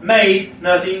law made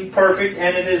nothing perfect,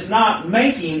 and it is not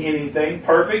making anything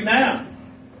perfect now.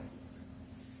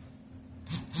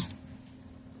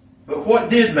 But what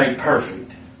did make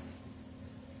perfect?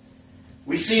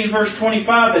 We see in verse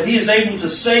 25 that He is able to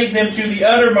save them to the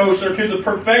uttermost or to the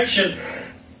perfection.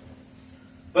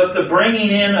 But the bringing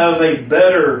in of a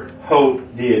better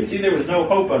hope did. See, there was no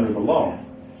hope under the law.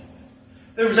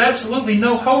 There was absolutely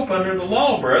no hope under the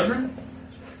law, brethren.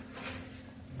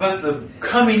 But the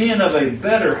coming in of a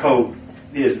better hope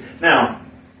is. Now,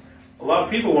 a lot of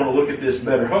people want to look at this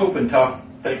better hope and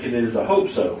thinking it is a hope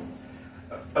so.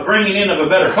 a bringing in of a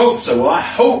better hope. So, well, I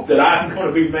hope that I'm going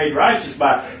to be made righteous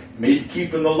by me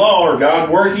keeping the law or God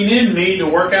working in me to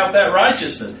work out that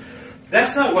righteousness.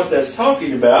 That's not what that's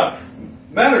talking about.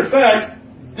 Matter of fact,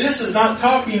 this is not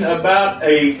talking about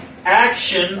a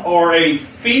action or a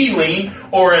feeling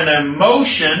or an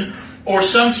emotion or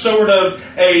some sort of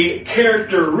a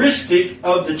characteristic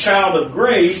of the child of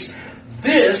grace.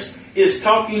 This is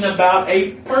talking about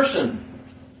a person.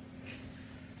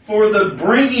 For the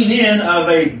bringing in of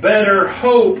a better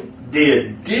hope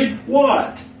did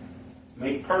what?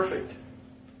 Make perfect.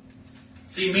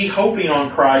 See, me hoping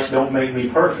on Christ don't make me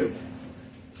perfect.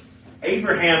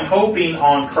 Abraham hoping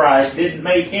on Christ didn't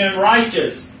make him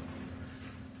righteous.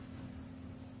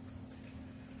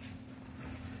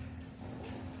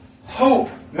 Hope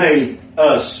made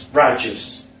us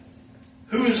righteous.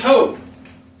 Who is hope?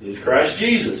 It is Christ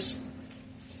Jesus.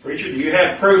 Preacher, do you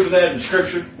have proof of that in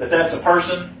Scripture, that that's a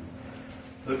person?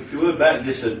 Look, if you would, back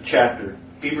just a chapter.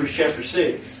 Hebrews chapter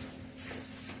 6.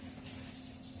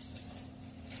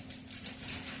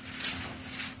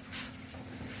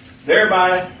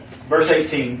 Thereby, verse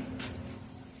 18,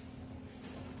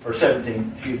 or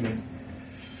 17, excuse me.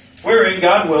 Wherein,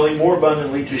 God willing, more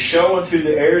abundantly, to show unto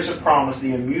the heirs of promise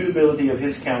the immutability of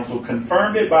His counsel,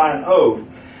 confirmed it by an oath,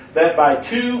 that by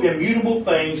two immutable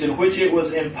things in which it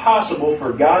was impossible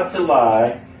for God to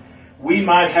lie, we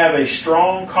might have a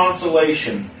strong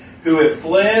consolation, who have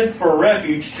fled for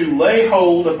refuge to lay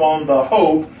hold upon the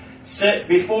hope set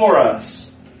before us,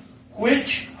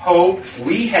 which hope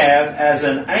we have as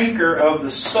an anchor of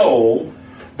the soul,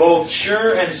 both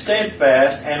sure and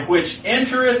steadfast, and which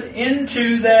entereth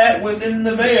into that within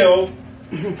the veil,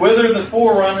 whither the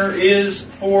forerunner is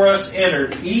for us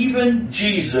entered, even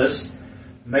Jesus,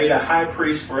 made a high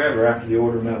priest forever after the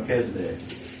order of Melchizedek.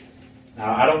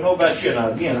 Now, I don't know about you. Now,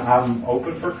 again, I'm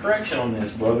open for correction on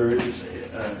this, whether it is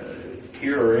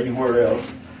here or anywhere else.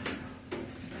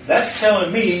 That's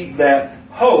telling me that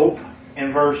hope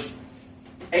in verse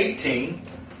 18,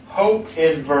 hope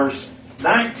in verse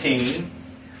 19,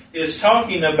 is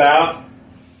talking about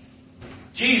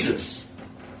Jesus.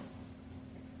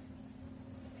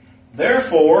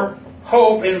 Therefore,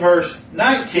 hope in verse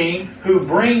 19, who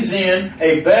brings in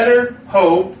a better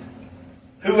hope,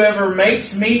 whoever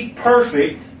makes me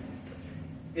perfect,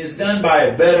 is done by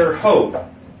a better hope.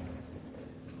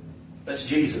 That's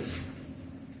Jesus.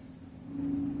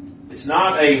 It's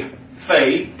not a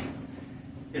faith.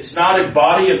 It's not a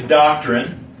body of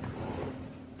doctrine.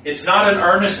 It's not an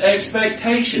earnest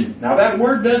expectation. Now that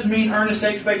word does mean earnest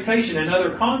expectation in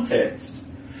other contexts.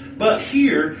 But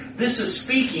here, this is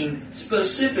speaking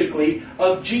specifically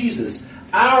of Jesus.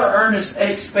 Our earnest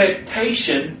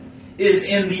expectation is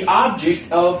in the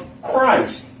object of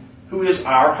Christ, who is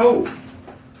our hope.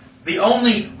 The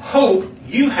only hope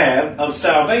you have of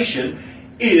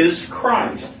salvation is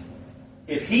Christ.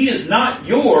 If He is not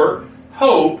your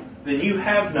hope, then you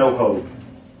have no hope.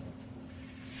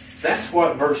 That's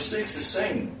what verse 6 is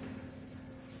saying.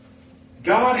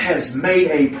 God has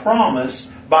made a promise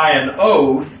by an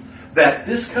oath that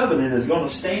this covenant is going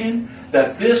to stand,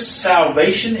 that this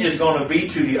salvation is going to be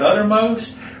to the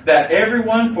uttermost, that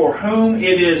everyone for whom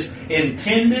it is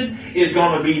intended is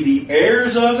going to be the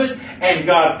heirs of it, and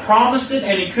God promised it,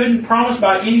 and He couldn't promise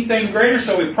by anything greater,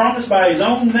 so He promised by His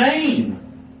own name.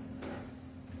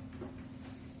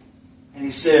 And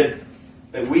He said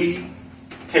that we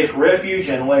take refuge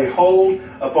and lay hold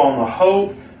upon the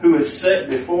hope who is set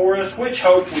before us, which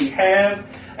hope we have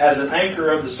as an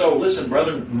anchor of the soul. Listen,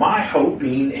 brother, my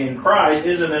hoping in Christ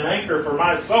isn't an anchor for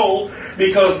my soul,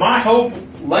 because my hope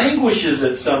languishes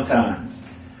it sometimes.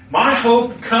 My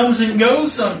hope comes and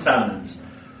goes sometimes.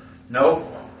 No,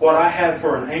 what I have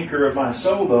for an anchor of my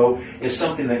soul, though, is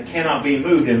something that cannot be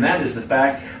moved, and that is the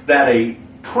fact that a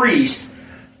priest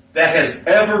that has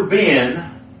ever been,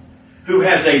 who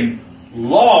has a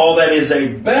law that is a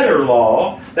better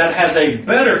law, that has a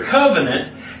better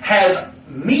covenant, has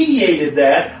mediated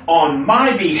that on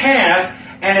my behalf,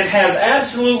 and it has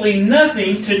absolutely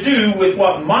nothing to do with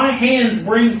what my hands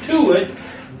bring to it.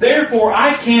 Therefore,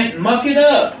 I can't muck it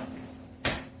up.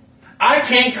 I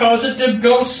can't cause it to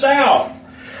go south.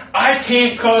 I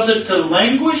can't cause it to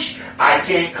languish. I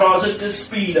can't cause it to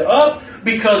speed up,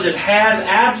 because it has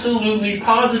absolutely,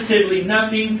 positively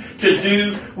nothing to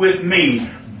do with me.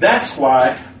 That's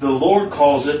why the Lord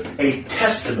calls it a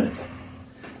testament.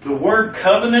 The word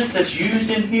covenant that's used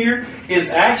in here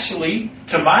is actually,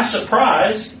 to my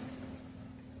surprise,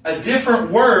 a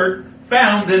different word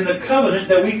found than the covenant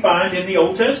that we find in the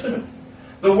Old Testament.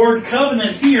 The word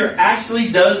covenant here actually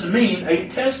does mean a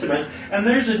testament, and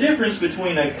there's a difference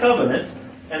between a covenant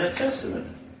and a testament.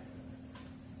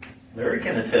 Larry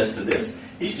can attest to this.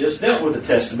 He just dealt with a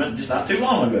testament just not too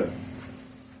long ago.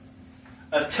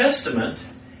 A testament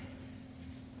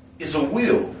is a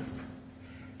will.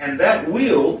 And that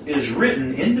will is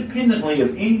written independently of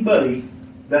anybody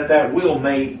that will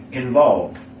may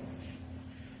involve.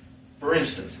 For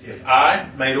instance, if I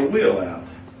made a will out,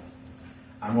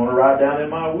 I'm going to write down in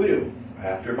my will,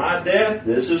 after my death,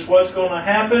 this is what's going to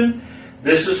happen,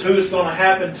 this is who it's going to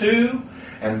happen to,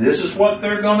 and this is what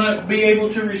they're going to be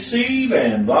able to receive,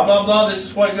 and blah, blah, blah, this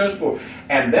is what it goes for.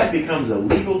 And that becomes a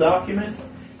legal document,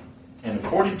 and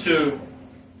according to,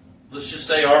 let's just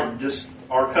say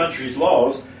our country's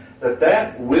laws,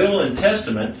 that will and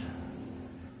testament,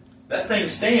 that thing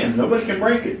stands. Nobody can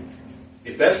break it.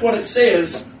 If that's what it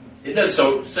says, it does.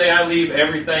 So say I leave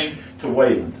everything to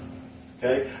Wayland.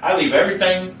 Okay? I leave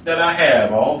everything that I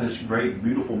have, all this great,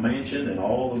 beautiful mansion and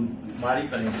all the mighty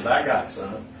things that I got,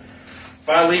 son. If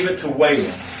I leave it to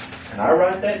Wayland, and I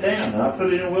write that down, and I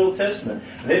put it in a will and testament,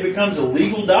 and it becomes a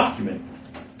legal document,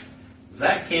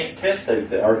 Zach can't testate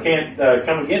that, or can't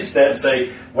come against that and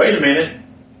say, wait a minute,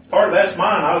 part of that's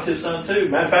mine, I was his son too.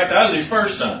 Matter of fact, I was his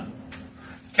first son.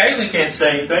 Caitlin can't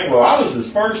say anything, well, I was his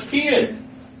first kid.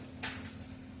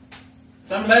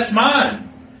 Some of that's mine.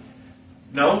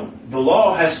 No, the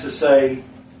law has to say,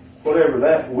 whatever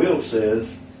that will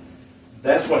says,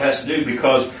 that's what has to do,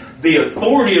 because the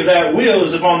authority of that will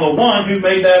is upon the one who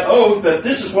made that oath that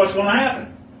this is what's going to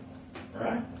happen.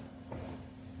 Right?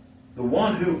 The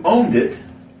one who owned it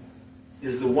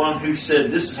is the one who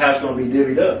said this is how it's going to be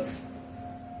divvied up.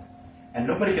 And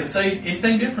nobody can say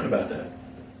anything different about that.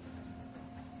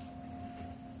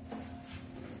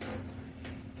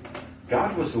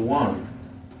 God was the one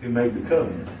who made the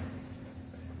covenant,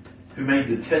 who made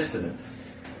the testament.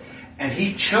 And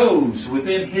He chose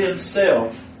within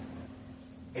Himself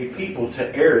a people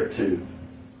to heir it to,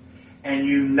 and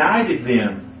united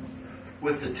them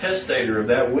with the testator of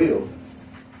that will.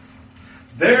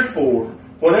 Therefore,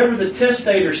 whatever the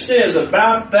testator says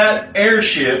about that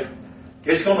heirship,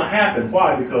 it's going to happen.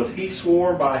 Why? Because he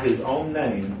swore by his own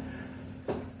name.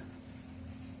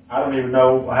 I don't even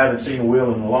know, I haven't seen a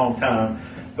will in a long time,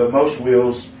 but most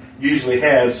wills usually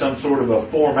have some sort of a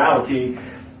formality,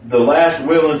 the last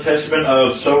will and testament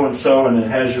of so-and-so, and it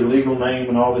has your legal name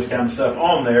and all this kind of stuff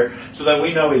on there, so that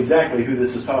we know exactly who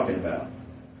this is talking about.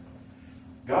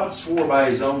 God swore by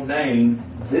His own name,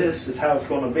 this is how it's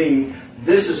going to be,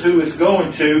 this is who it's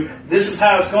going to, this is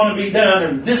how it's going to be done,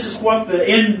 and this is what the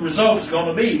end result is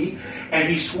going to be. And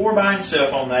He swore by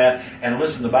Himself on that, and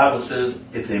listen, the Bible says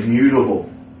it's immutable.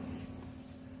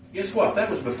 Guess what? That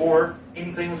was before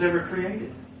anything was ever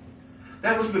created.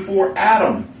 That was before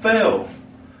Adam fell.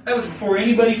 That was before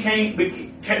anybody came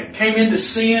into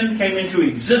sin, came into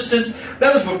existence.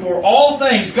 That was before all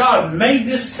things. God made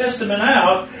this testament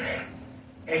out.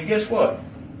 And guess what?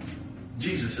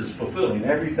 Jesus is fulfilling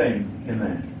everything in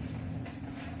that.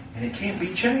 And it can't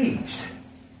be changed.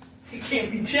 It can't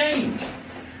be changed.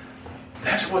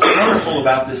 That's what's wonderful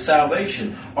about this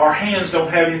salvation. Our hands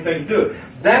don't have anything to do it.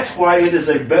 That's why it is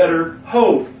a better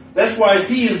hope. That's why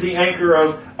He is the anchor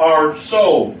of our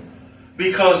soul.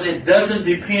 Because it doesn't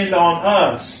depend on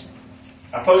us.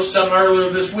 I posted something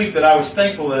earlier this week that I was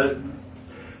thankful that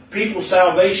people's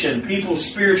salvation, people's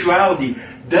spirituality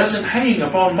doesn't hang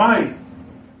upon my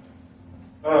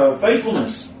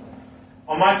faithfulness,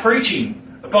 on my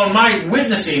preaching, upon my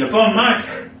witnessing, upon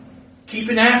my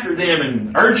keeping after them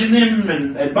and urging them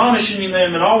and admonishing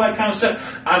them and all that kind of stuff.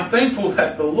 I'm thankful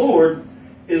that the Lord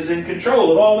is in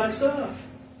control of all that stuff.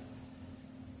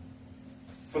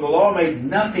 For the law made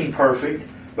nothing perfect,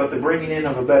 but the bringing in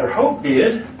of a better hope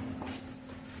did,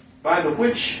 by the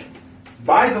which,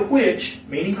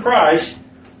 meaning Christ,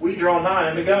 we draw nigh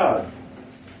unto God.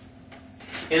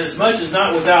 Inasmuch as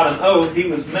not without an oath He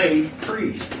was made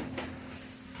priest.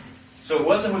 So it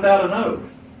wasn't without an oath.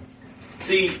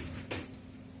 See,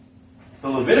 the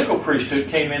Levitical priesthood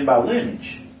came in by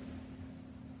lineage.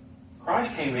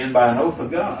 Christ came in by an oath of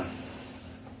God.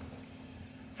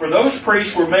 For those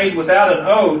priests were made without an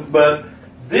oath, but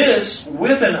this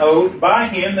with an oath by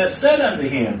Him that said unto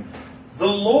him, the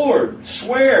Lord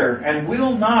swear and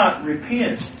will not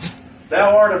repent.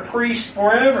 Thou art a priest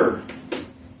forever.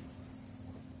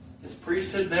 His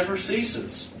priesthood never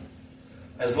ceases.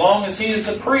 As long as He is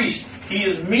the priest, He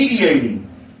is mediating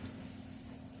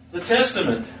the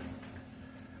testament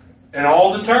and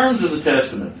all the terms of the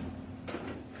testament.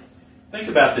 Think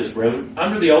about this, brother.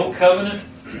 Under the Old Covenant,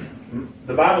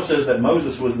 the Bible says that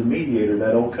Moses was the mediator of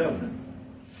that Old Covenant.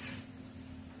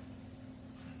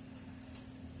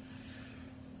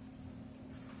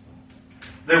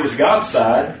 There was God's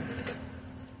side,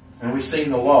 and we've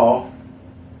seen the law.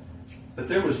 But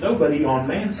there was nobody on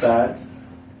man's side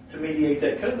to mediate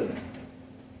that covenant.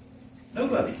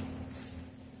 Nobody.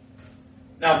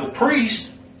 Now the priests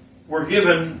were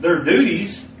given their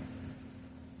duties,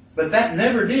 but that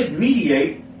never did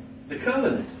mediate the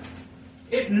covenant.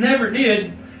 It never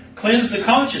did cleanse the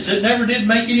conscience. It never did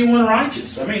make anyone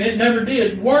righteous. I mean, it never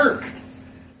did work.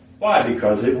 Why?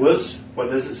 Because it was,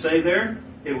 what does it say there?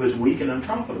 It was weak and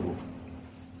unprofitable.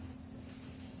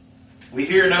 We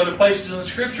hear in other places in the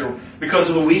Scripture, because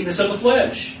of the weakness of the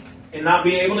flesh and not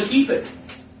being able to keep it.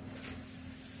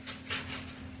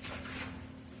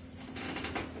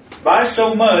 By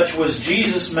so much was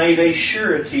Jesus made a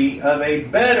surety of a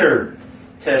better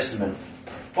testament.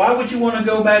 Why would you want to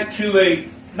go back to a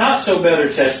not so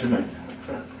better testament?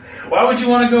 Why would you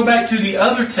want to go back to the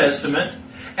other testament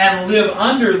and live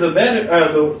under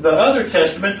the other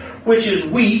testament, which is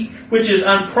weak, which is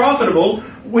unprofitable,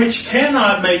 which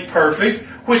cannot make perfect,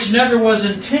 which never was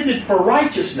intended for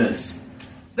righteousness?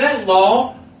 That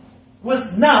law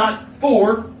was not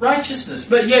for righteousness.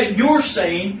 But yet you're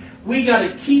saying we got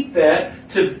to keep that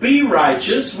to be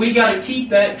righteous. We got to keep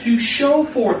that to show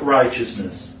forth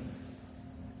righteousness.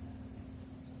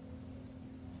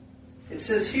 It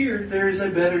says here, there is a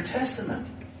better testament.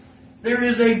 There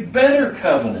is a better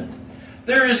covenant.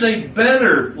 There is a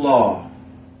better law.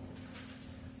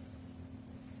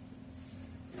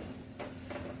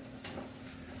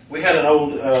 We had an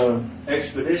old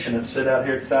expedition that sat out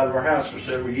here at the side of our house for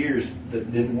several years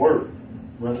that didn't work.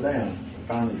 Run down. We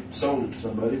finally sold it to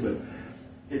somebody, but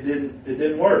it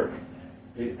didn't work.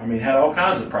 It had all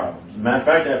kinds of problems. As a matter of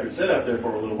fact, after it sat out there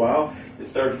for a little while, it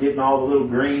started getting all the little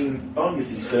green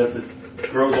fungusy stuff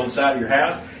that grows on the side of your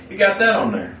house. It got that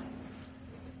on there.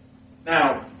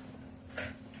 Now,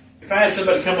 if I had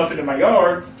somebody come up into my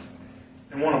yard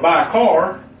and want to buy a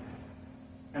car,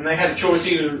 and they had a choice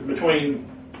either between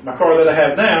my car that I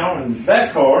have now and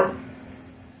that car, and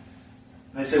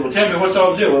they say, well, tell me what's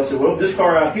all the deal. I said, well, this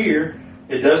car out here,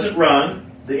 it doesn't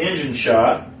run, the engine's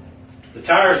shot, the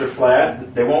tires are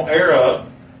flat, they won't air up,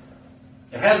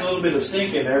 it has a little bit of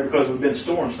stink in there because we've been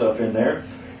storing stuff in there,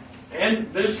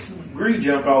 and there's grease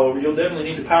junk all over. You'll definitely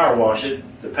need to power wash it.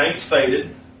 The paint's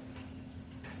faded.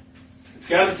 It's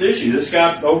got its issues. It's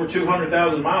got over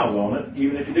 200,000 miles on it,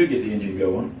 even if you do get the engine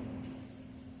going.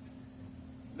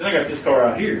 Then I got this car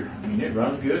out here. It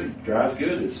runs good, it drives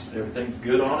good, everything's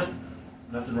good on it,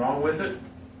 nothing wrong with it.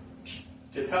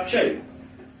 Tip-top shape.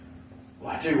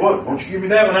 Well, I tell you what, why don't you give me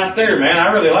that one out there, man?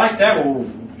 I really like that one.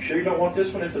 Well, you sure you don't want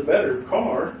this one? It's a better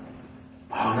car.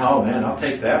 Oh, no, man, I'll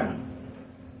take that one.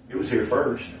 It was here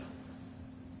first.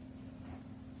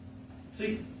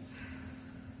 See,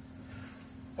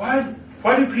 why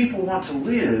do people want to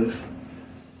live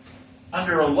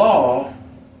under a law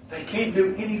that can't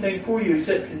do anything for you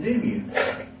except condemn you?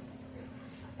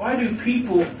 Why do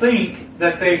people think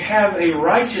that they have a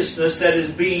righteousness that is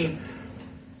being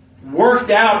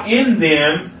worked out in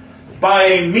them by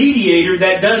a mediator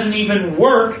that doesn't even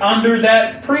work under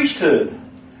that priesthood?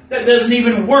 That doesn't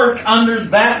even work under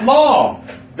that law.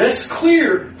 That's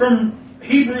clear from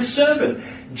Hebrews 7.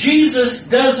 Jesus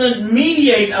doesn't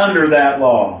mediate under that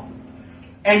law.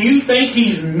 And you think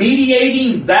He's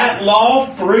mediating that law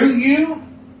through you?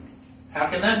 How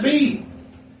can that be?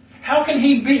 How can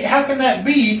that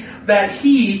be that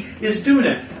He is doing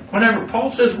it? Whenever Paul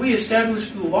says we establish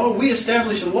the law, we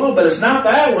establish the law, but it's not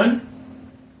that one.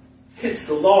 It's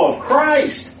the law of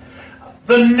Christ.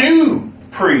 The new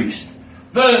priest.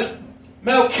 The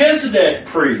Melchizedek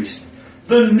priest.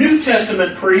 The New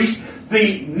Testament priest.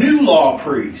 The new law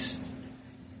priest.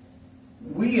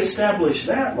 We establish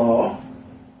that law.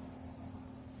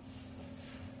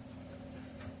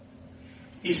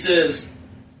 He says,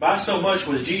 by so much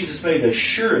was Jesus made a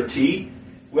surety.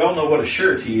 We all know what a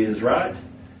surety is, right?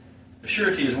 A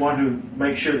surety is one who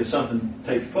makes sure that something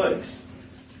takes place.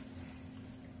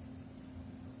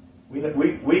 We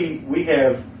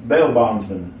have bail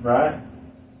bondsmen, right?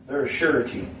 They're a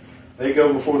surety. They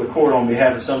go before the court on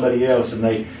behalf of somebody else and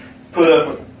they put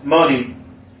up money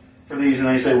for these and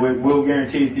they say, we'll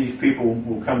guarantee that these people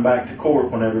will come back to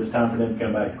court whenever it's time for them to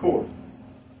come back to court.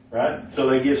 Right? So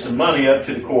they give some money up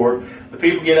to the court. The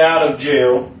people get out of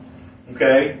jail,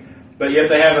 okay? But yet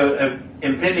they have an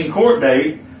impending court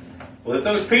date. Well, if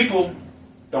those people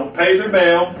don't pay their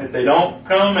bail, if they don't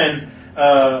come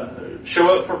and show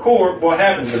up for court, what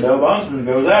happens? The bail bondsman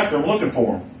goes after them looking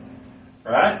for them.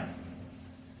 Right?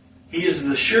 He is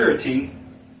the surety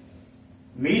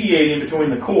mediating between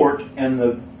the court and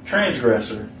the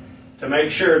transgressor to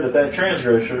make sure that that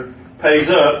transgressor pays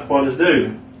up what is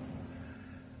due.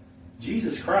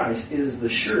 Jesus Christ is the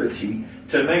surety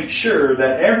to make sure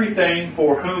that everything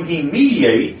for whom He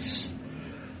mediates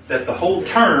that the whole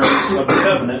terms of the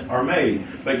covenant are made.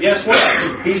 But guess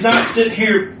what? He's not sitting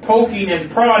here poking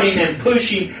and prodding and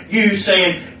pushing you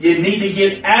saying you need to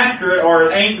get after it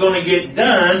or it ain't going to get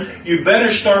done. You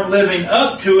better start living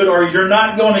up to it or you're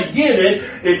not going to get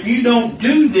it. If you don't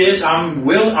do this,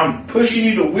 I'm pushing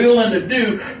you to will and to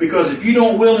do, because if you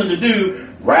don't will and to do,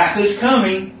 wrath is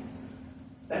coming.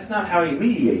 That's not how He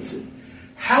mediates it.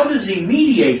 How does He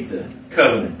mediate the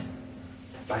covenant?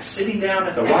 By sitting down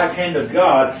at the right hand of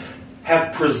God,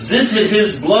 have presented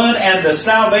His blood and the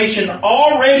salvation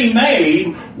already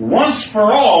made once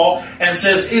for all, and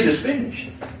says, it is finished.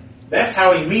 That's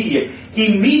how He mediates.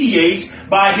 He mediates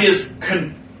by His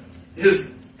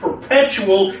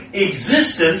perpetual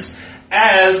existence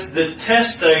as the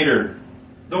testator.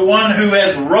 The one who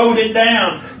has wrote it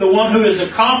down. The one who has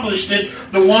accomplished it.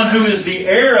 The one who is the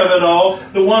heir of it all.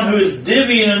 The one who is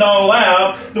divvying it all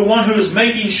out. The one who is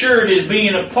making sure it is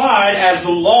being applied as the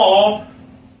law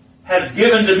has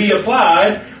given to be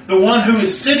applied. The one who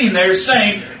is sitting there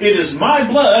saying, it is my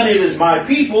blood, it is my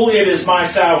people, it is my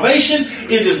salvation,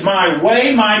 it is my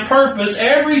way, my purpose.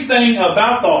 Everything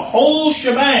about the whole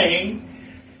shebang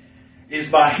is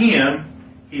by Him.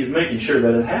 He is making sure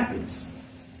that it happens.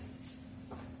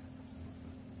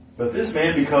 But this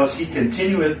man, because He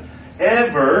continueth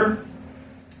ever,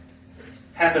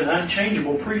 hath an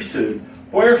unchangeable priesthood.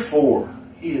 Wherefore,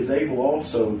 He is able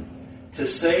also to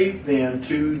save them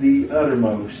to the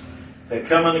uttermost that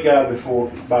come unto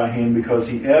God by Him, because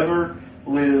He ever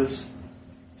lives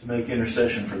to make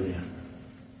intercession for them.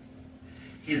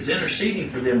 He is interceding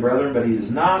for them, brethren, but He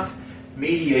is not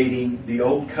mediating the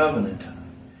old covenant.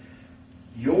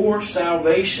 Your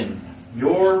salvation,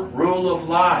 your rule of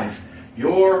life,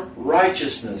 your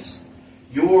righteousness,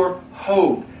 your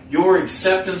hope, your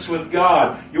acceptance with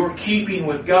God, your keeping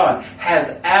with God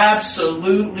has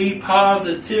absolutely,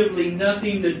 positively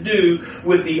nothing to do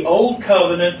with the old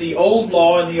covenant, the old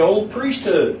law, and the old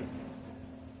priesthood.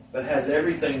 But has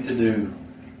everything to do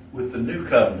with the new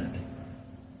covenant,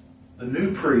 the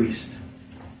new priest,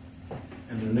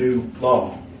 and the new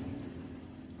law,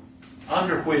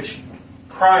 under which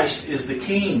Christ is the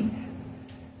king.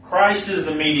 Christ is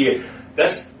the mediator.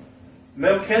 That's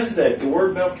Melchizedek. The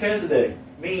word Melchizedek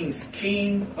means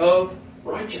king of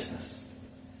righteousness.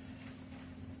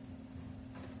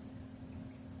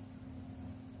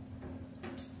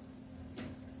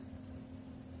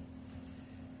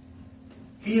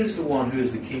 He is the one who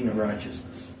is the king of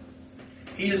righteousness.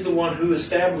 He is the one who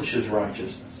establishes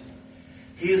righteousness.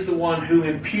 He is the one who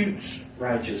imputes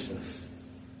righteousness.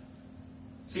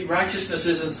 See, righteousness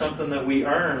isn't something that we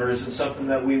earn, or isn't something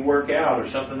that we work out, or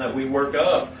something that we work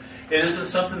up. It isn't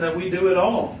something that we do at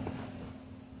all.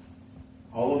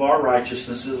 All of our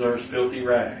righteousnesses are as filthy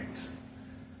rags.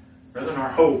 Brethren,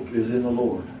 our hope is in the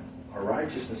Lord. Our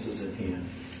righteousness is in Him.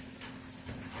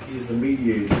 He's the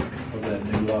mediator of that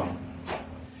new law.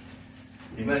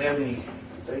 Anybody have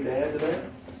anything to add to that?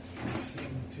 Sing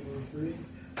 203.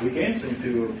 We can sing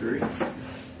 203.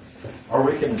 Or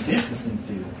we can attempt to sing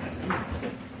 203.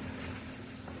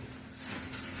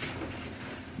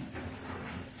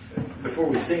 Before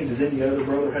we sing, does any other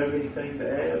brother have anything to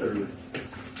add, or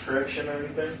correction, or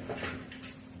anything?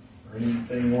 Or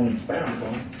anything you want to expound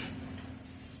on?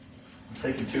 I'm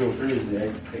thinking 203 is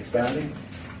the expounding.